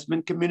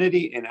investment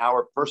community, in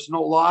our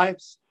personal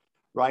lives,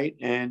 right?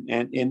 And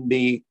in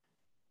the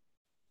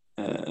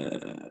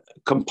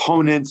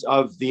components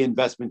of the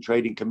investment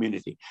trading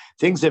community.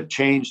 Things have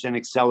changed and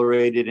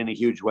accelerated in a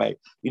huge way.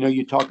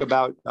 You talk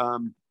about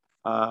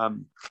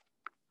when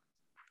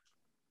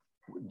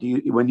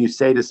you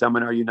say to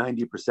someone, are you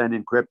 90%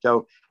 in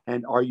crypto,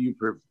 and are you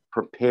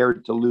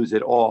prepared to lose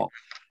it all?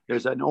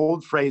 There's an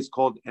old phrase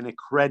called an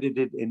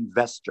accredited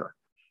investor,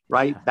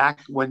 right?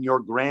 Back when your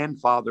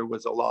grandfather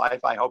was alive,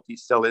 I hope he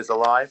still is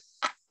alive,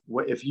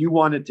 if you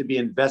wanted to be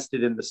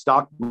invested in the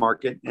stock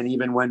market, and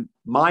even when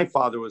my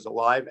father was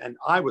alive and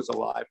I was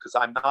alive, because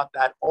I'm not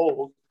that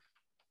old,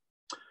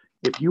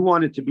 if you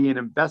wanted to be an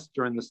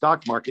investor in the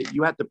stock market,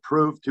 you had to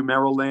prove to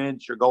Merrill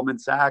Lynch or Goldman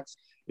Sachs,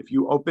 if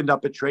you opened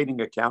up a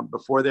trading account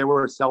before there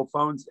were cell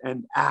phones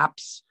and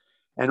apps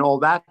and all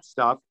that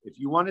stuff, if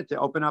you wanted to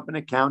open up an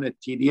account at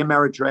TD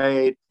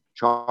Ameritrade,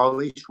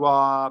 Charlie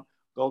Schwab,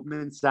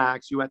 Goldman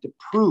Sachs, you had to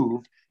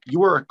prove you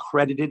were an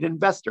accredited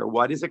investor.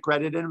 What is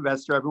accredited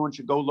investor? Everyone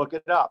should go look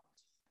it up.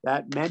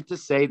 That meant to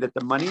say that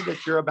the money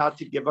that you're about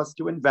to give us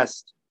to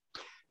invest,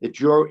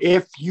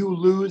 if you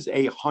lose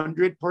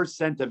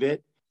 100% of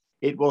it,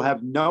 it will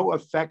have no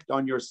effect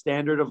on your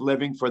standard of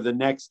living for the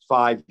next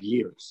 5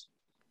 years.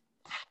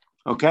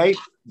 Okay,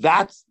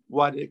 that's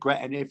what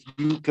and if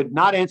you could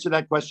not answer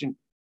that question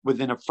with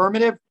an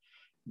affirmative,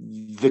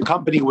 the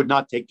company would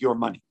not take your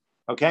money.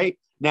 Okay,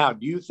 now,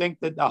 do you think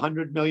that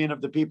 100 million of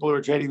the people who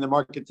are trading the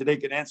market today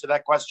could answer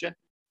that question?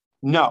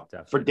 No,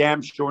 definitely. For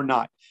damn sure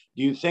not.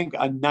 Do you think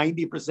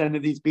 90%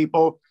 of these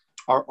people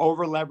are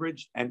over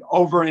leveraged and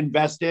over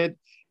invested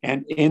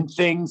and in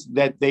things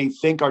that they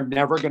think are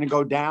never going to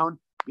go down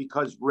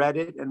because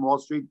Reddit and Wall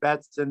Street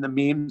Bets and the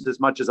memes, as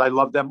much as I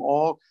love them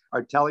all,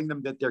 are telling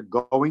them that they're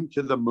going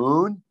to the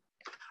moon,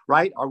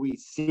 right? Are we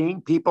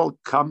seeing people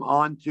come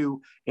on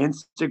to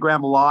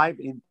Instagram Live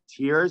in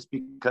tears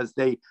because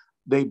they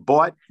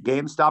bought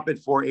GameStop at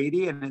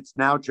 480 and it's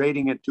now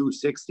trading at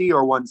 260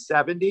 or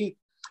 170?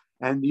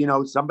 And,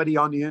 somebody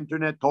on the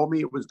internet told me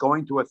it was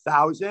going to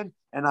 1,000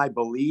 and I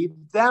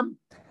believed them,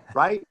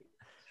 right?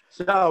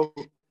 So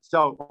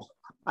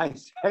I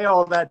say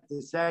all that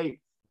to say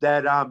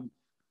that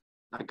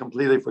I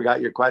completely forgot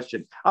your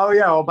question. Oh,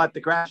 yeah, about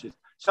the crashes.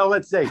 So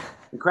let's say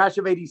the crash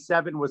of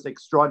 87 was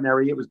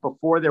extraordinary. It was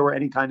before there were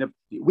any kind of,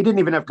 we didn't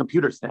even have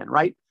computers then,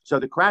 right? So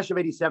the crash of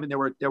 87, there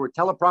were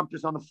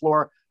teleprompters on the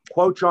floor,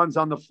 Quotrons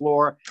on the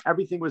floor.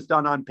 Everything was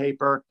done on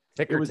paper.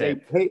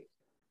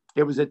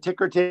 It was a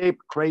ticker tape,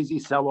 crazy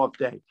sell-off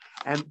day.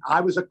 And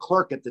I was a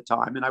clerk at the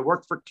time, and I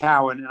worked for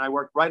Cowen, and I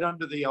worked right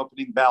under the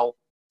opening bell.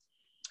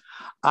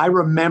 I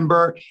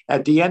remember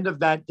at the end of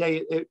that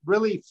day, it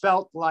really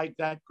felt like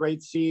that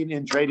great scene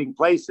in Trading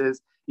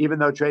Places, even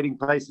though Trading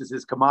Places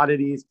is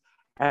commodities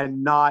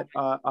and not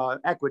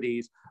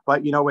equities.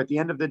 But, at the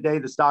end of the day,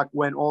 the stock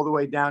went all the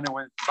way down.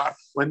 And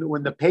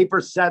when the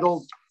paper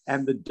settled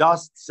and the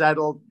dust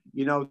settled,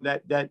 you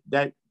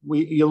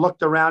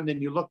looked around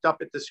and you looked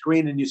up at the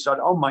screen and you said,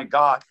 oh my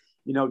God,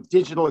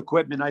 digital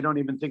equipment, I don't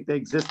even think they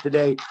exist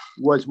today,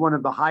 was one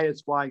of the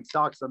highest flying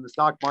stocks on the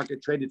stock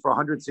market, traded for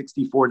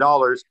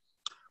 $164,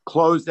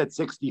 closed at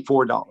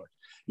 $64.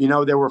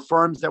 There were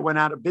firms that went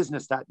out of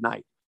business that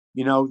night.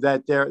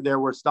 That there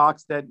were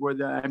stocks that were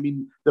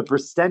the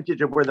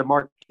percentage of where the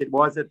market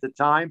was at the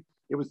time,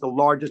 it was the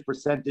largest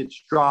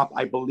percentage drop,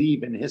 I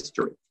believe, in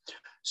history.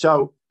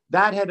 So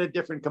that had a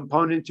different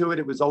component to it.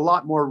 It was a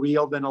lot more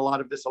real than a lot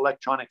of this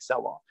electronic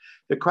sell-off.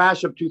 The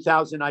crash of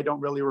 2000, I don't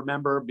really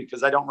remember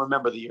because I don't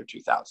remember the year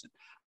 2000.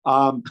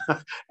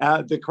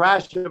 The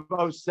crash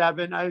of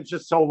 07, it's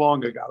just so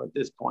long ago at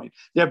this point.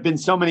 There have been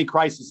so many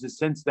crises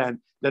since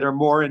then that are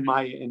more in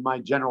my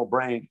general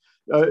brain.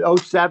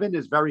 07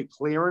 is very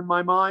clear in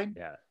my mind.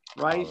 Yeah.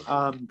 Right.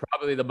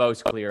 Probably the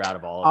most clear out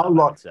of all of them,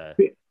 I would say.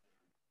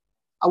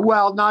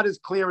 Well, not as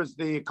clear as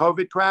the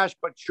COVID crash,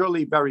 but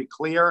surely very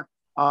clear.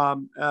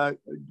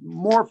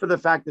 More for the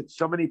fact that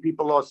so many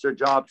people lost their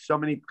jobs, so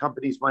many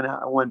companies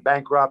went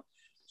bankrupt,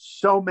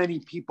 so many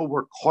people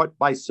were caught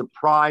by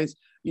surprise.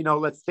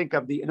 Let's think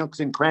of the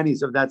nooks and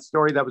crannies of that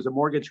story. That was a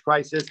mortgage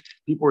crisis.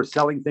 People were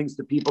selling things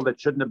to people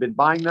that shouldn't have been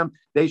buying them.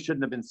 They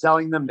shouldn't have been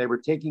selling them. They were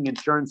taking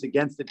insurance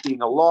against it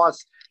being a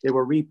loss. They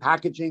were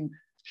repackaging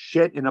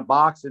shit in a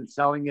box and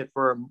selling it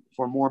for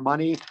more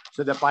money,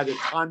 so that by the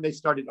time they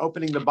started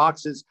opening the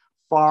boxes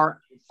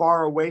far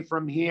away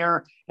from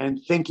here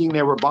and thinking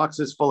they were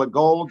boxes full of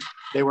gold,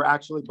 they were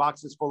actually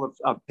boxes full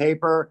of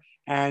paper,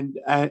 and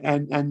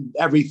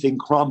everything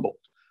crumbled,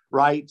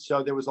 right?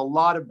 So there was a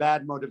lot of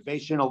bad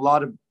motivation. A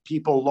lot of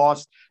people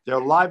lost their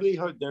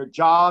livelihood, their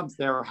jobs,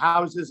 their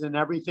houses, and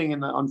everything.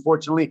 And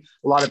unfortunately,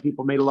 a lot of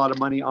people made a lot of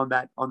money on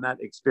that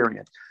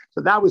experience.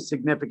 So that was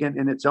significant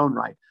in its own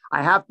right.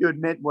 I have to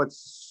admit,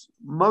 what's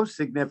most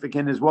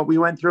significant is what we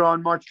went through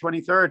on March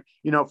 23rd.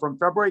 From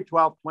February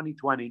 12th,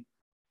 2020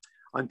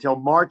 until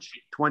March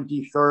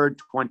 23rd,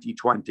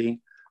 2020,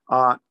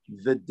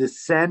 the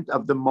descent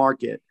of the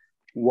market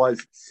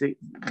was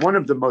one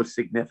of the most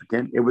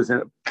significant. It was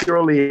a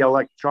purely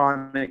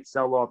electronic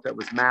sell-off that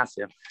was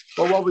massive.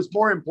 But what was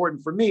more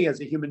important for me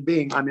as a human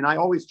being, I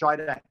always try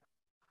to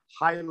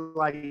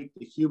highlight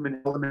the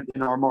human element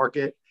in our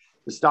market.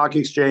 The stock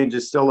exchange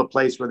is still a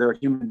place where there are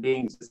human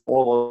beings. It's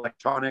all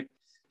electronic.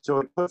 So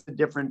it puts a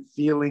different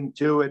feeling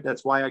to it.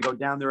 That's why I go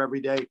down there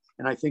every day.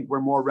 And I think we're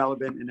more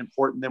relevant and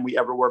important than we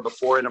ever were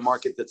before in a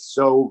market that's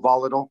so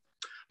volatile.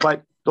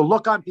 But the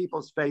look on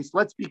people's face,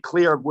 let's be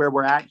clear of where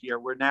we're at here.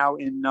 We're now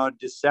in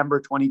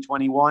December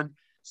 2021,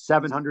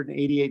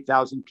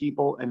 788,000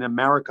 people in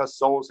America,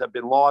 souls have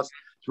been lost.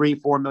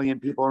 3-4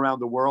 million people around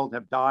the world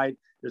have died.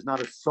 There's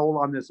not a soul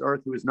on this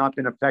earth who has not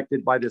been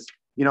affected by this.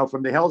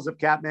 From the hills of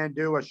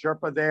Kathmandu, a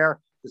Sherpa there,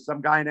 to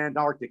some guy in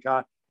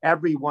Antarctica,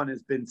 everyone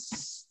has been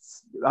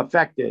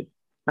affected.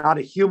 Not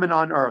a human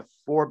on earth,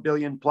 4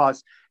 billion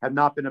plus, have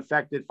not been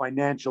affected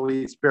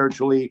financially,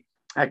 spiritually,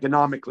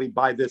 economically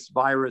by this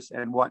virus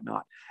and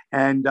whatnot.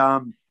 And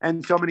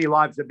so many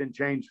lives have been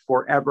changed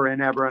forever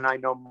and ever. And I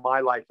know my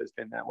life has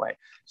been that way.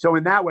 So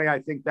in that way, I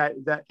think that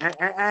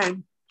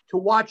and to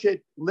watch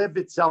it live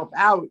itself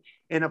out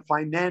in a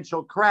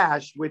financial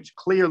crash, which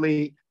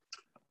clearly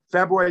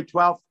February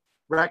 12th,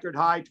 record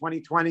high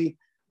 2020,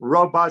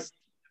 robust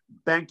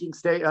banking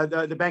state.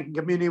 The banking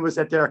community was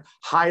at their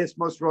highest,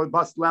 most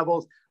robust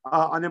levels.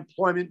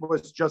 Unemployment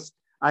was just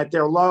at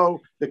their low.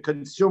 The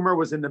consumer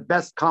was in the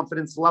best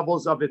confidence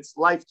levels of its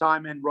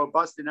lifetime and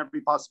robust in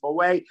every possible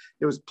way.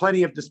 There was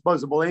plenty of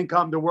disposable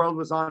income. The world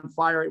was on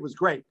fire. It was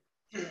great.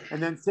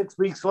 And then 6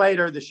 weeks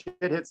later, the shit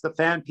hits the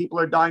fan. People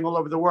are dying all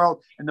over the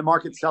world, and the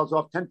market sells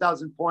off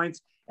 10,000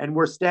 points. And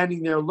we're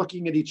standing there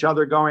looking at each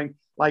other going,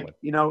 like,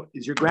 you know,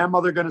 is your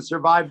grandmother going to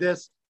survive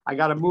this? I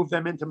got to move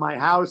them into my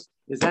house.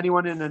 Is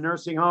anyone in a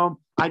nursing home?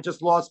 I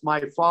just lost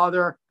my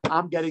father.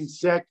 I'm getting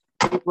sick.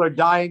 People are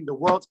dying. The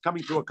world's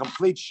coming to a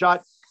complete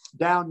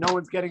shutdown. No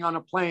one's getting on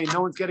a plane.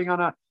 No one's getting on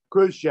a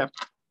cruise ship.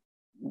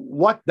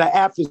 What the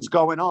F is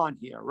going on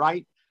here,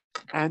 right?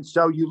 And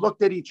so you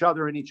looked at each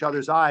other in each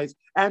other's eyes,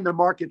 and the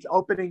market's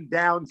opening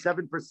down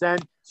 7%.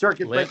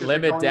 Circuit breakers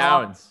limit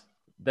downs.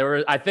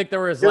 I think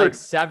there was like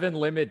 7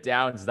 limit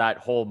downs that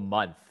whole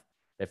month,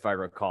 if I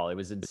recall. It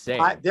was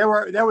insane. There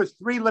was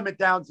 3 limit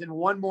downs in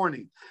one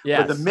morning.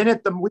 Yes. But the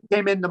minute we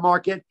came in the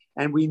market,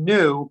 and we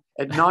knew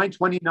at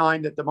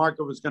 9:29 that the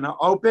market was going to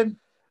open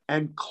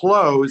and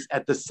close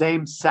at the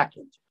same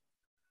second,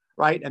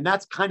 right? And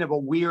that's kind of a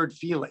weird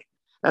feeling.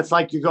 That's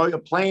like a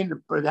plane,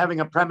 having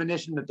a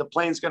premonition that the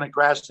plane's going to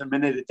crash the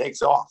minute it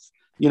takes off.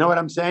 You know what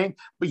I'm saying?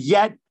 But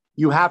yet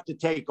you have to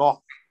take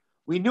off.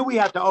 We knew we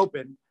had to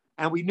open,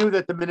 and we knew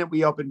that the minute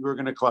we opened, we were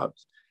going to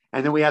close.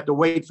 And then we had to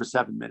wait for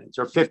 7 minutes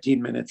or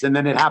 15 minutes. And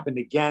then it happened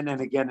again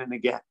and again and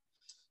again.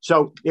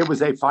 So it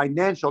was a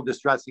financial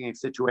distressing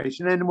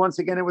situation. And once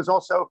again, it was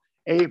also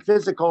a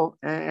physical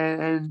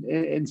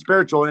and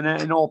spiritual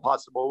in all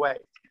possible ways.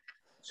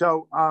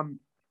 So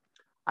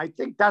I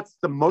think that's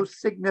the most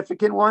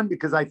significant one,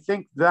 because I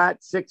think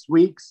that 6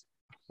 weeks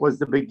was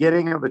the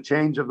beginning of a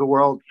change of the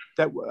world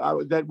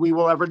that we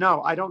will ever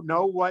know. I don't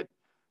know what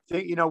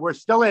thing, you know, we're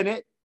still in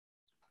it.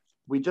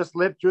 We just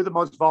lived through the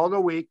most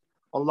volatile week.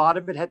 A lot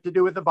of it had to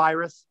do with the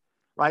virus,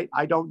 right?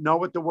 I don't know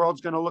what the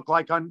world's going to look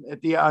like on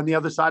the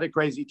other side of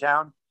Crazy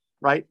Town,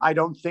 right? I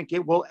don't think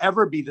it will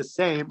ever be the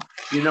same.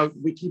 You know,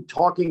 we keep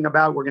talking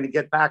about we're going to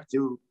get back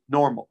to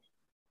normal.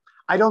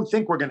 I don't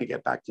think we're going to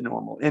get back to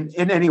normal in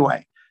any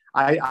way.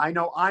 I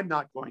know I'm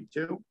not going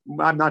to.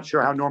 I'm not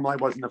sure how normal I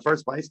was in the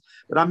first place,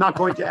 but I'm not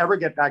going to ever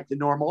get back to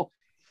normal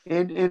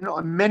in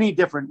many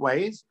different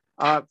ways,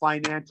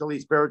 financially,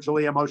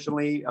 spiritually,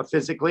 emotionally,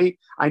 physically.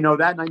 I know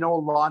that, and I know a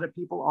lot of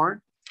people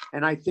aren't.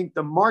 And I think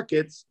the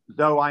markets,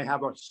 though I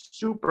have a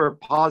super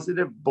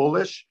positive,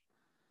 bullish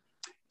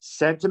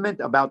sentiment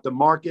about the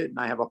market, and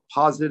I have a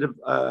positive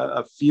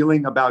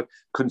feeling about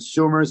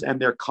consumers and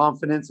their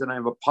confidence, and I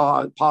have a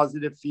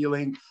positive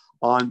feeling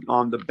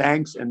on the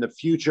banks and the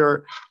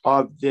future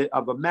of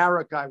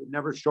America. I would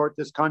never short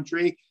this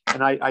country.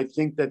 And I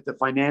think that the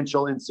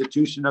financial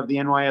institution of the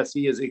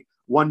NYSE is a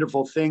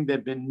wonderful thing.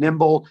 They've been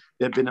nimble.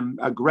 They've been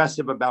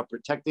aggressive about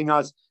protecting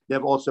us.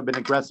 They've also been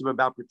aggressive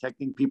about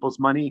protecting people's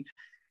money.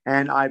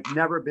 And I've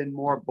never been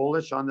more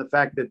bullish on the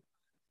fact that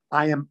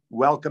I am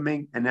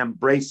welcoming and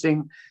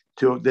embracing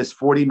to this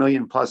 40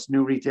 million plus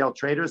new retail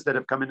traders that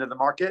have come into the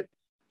market.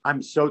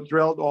 I'm so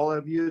thrilled, all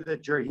of you,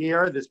 that you're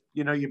here.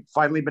 You've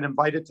finally been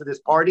invited to this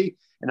party,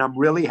 and I'm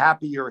really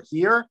happy you're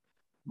here.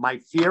 My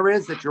fear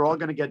is that you're all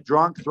going to get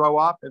drunk, throw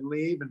up, and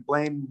leave and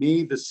blame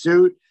me, the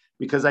suit,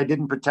 because I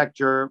didn't protect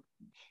your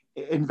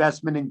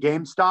investment in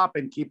GameStop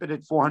and keep it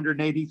at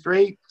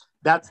 483.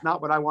 That's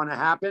not what I want to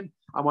happen.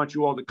 I want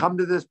you all to come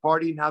to this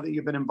party now that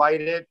you've been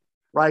invited,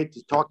 right?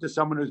 To talk to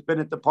someone who's been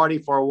at the party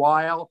for a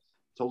while,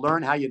 to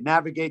learn how you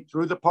navigate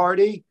through the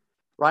party,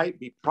 right?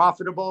 Be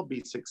profitable,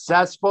 be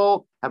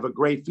successful, have a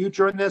great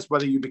future in this,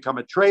 whether you become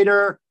a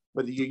trader,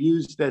 whether you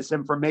use this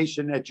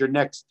information at your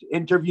next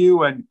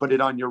interview and put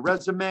it on your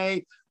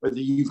resume, whether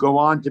you go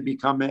on to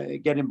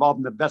get involved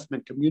in the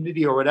investment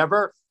community or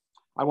whatever.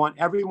 I want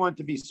everyone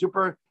to be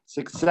super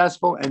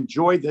successful,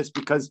 enjoy this,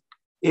 because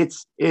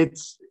it's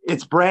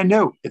brand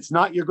new. It's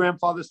not your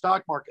grandfather's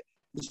stock market.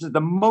 This is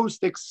the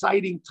most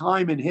exciting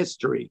time in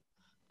history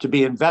to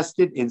be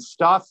invested in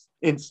stocks,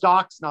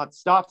 not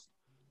stuff,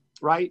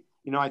 right?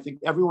 You know, I think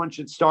everyone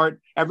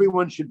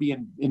should be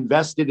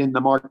invested in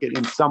the market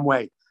in some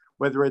way,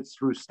 whether it's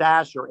through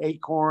Stash or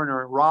Acorn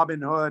or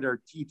Robinhood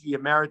or TD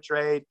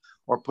Ameritrade,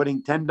 or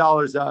putting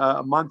 $10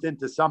 a month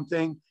into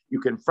something. You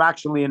can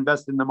fractionally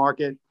invest in the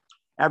market.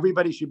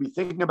 Everybody should be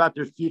thinking about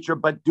their future,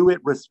 but do it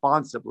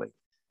responsibly,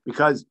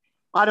 because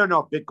I don't know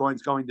if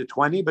Bitcoin's going to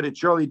 20, but it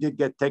surely did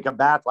take a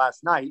bath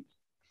last night,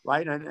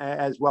 right? And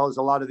as well as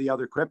a lot of the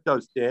other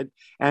cryptos did.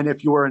 And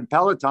if you were in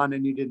Peloton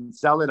and you didn't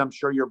sell it, I'm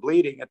sure you're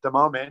bleeding at the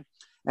moment.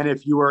 And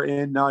if you were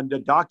in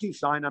the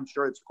DocuSign, I'm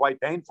sure it's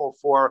quite painful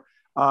for,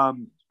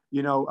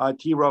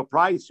 T. Rowe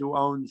Price, who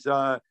owns,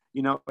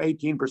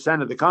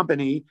 18% of the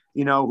company,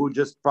 who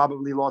just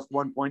probably lost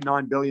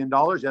 $1.9 billion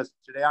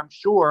yesterday. I'm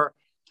sure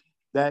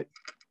that,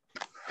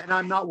 and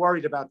I'm not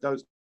worried about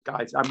those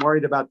guys. I'm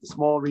worried about the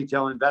small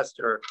retail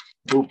investor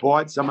who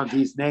bought some of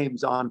these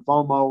names on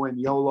FOMO and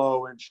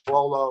YOLO and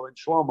Shlolo and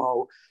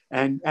Shlomo.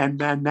 And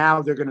then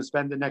now they're going to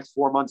spend the next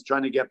 4 months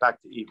trying to get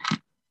back to even.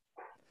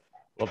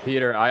 Well,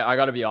 Peter, I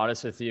got to be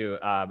honest with you.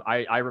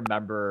 I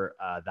remember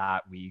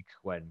that week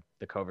when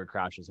the COVID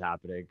crash was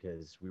happening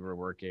because we were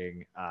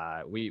working.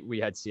 We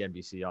had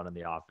CNBC on in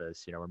the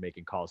office. You know, we're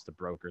making calls to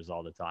brokers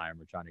all the time.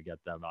 We're trying to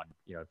get them on,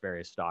 you know,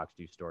 various stocks,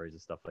 do stories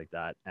and stuff like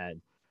that.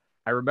 And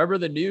I remember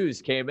the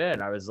news came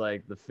in. I was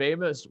like, the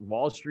famous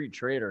Wall Street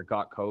trader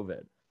got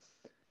COVID.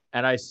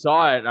 And I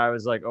saw it and I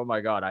was like, oh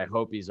my God, I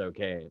hope he's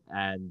okay.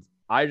 And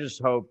I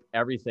just hope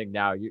everything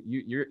now.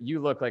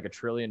 You look like $1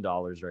 trillion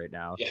right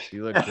now. Yeah.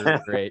 You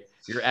look great.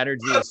 Your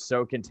energy is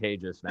so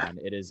contagious, man.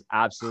 It is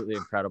absolutely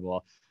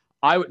incredible.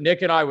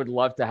 Nick and I would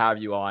love to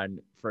have you on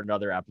for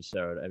another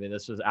episode. I mean,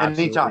 this was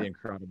absolutely Anytime.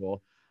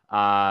 incredible.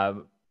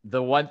 The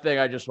one thing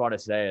I just want to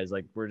say is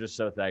like we're just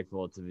so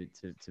thankful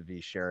to be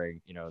sharing,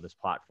 you know, this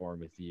platform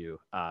with you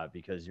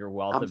because your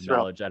wealth of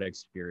knowledge and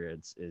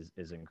experience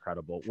is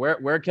incredible.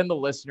 Where can the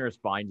listeners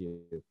find you?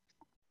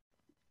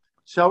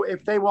 So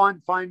if they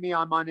want, find me.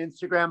 I'm on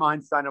Instagram,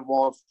 Einstein of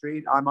Wall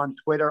Street. I'm on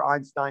Twitter,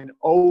 Einstein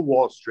O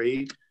Wall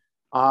Street.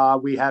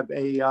 We have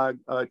a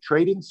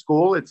trading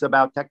school. It's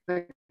about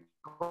technical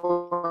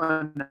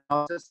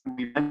analysis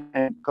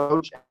and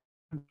coach.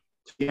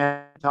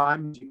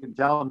 Time, as you can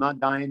tell, I'm not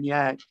dying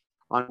yet.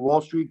 On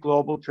Wall Street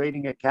Global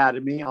Trading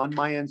Academy on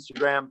my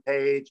Instagram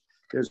page.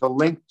 There's a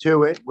link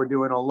to it. We're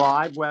doing a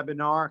live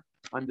webinar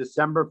on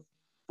December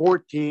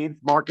 14th,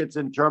 markets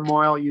in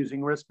turmoil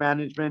using risk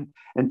management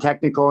and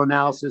technical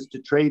analysis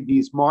to trade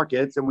these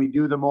markets. And we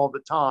do them all the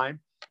time.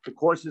 The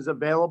course is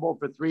available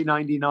for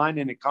 $3.99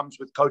 and it comes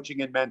with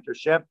coaching and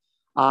mentorship.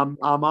 I'm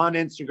on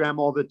Instagram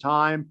all the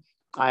time.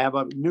 I have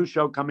a new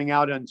show coming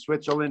out in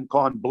Switzerland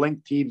called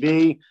Blink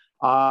TV.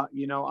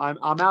 You know,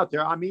 I'm out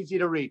there. I'm easy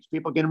to reach.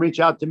 People can reach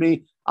out to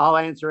me. I'll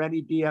answer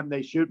any DM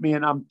they shoot me.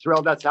 And I'm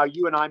thrilled. That's how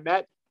you and I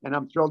met. And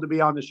I'm thrilled to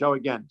be on the show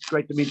again. It's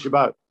great to meet you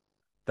both.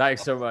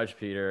 Thanks so much,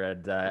 Peter.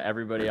 And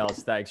everybody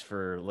else, thanks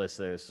for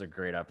listening. This is a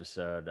great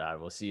episode.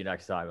 We'll see you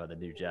next time on the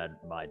New Gen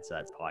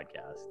Mindsets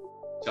podcast.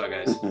 Ciao,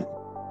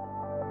 guys.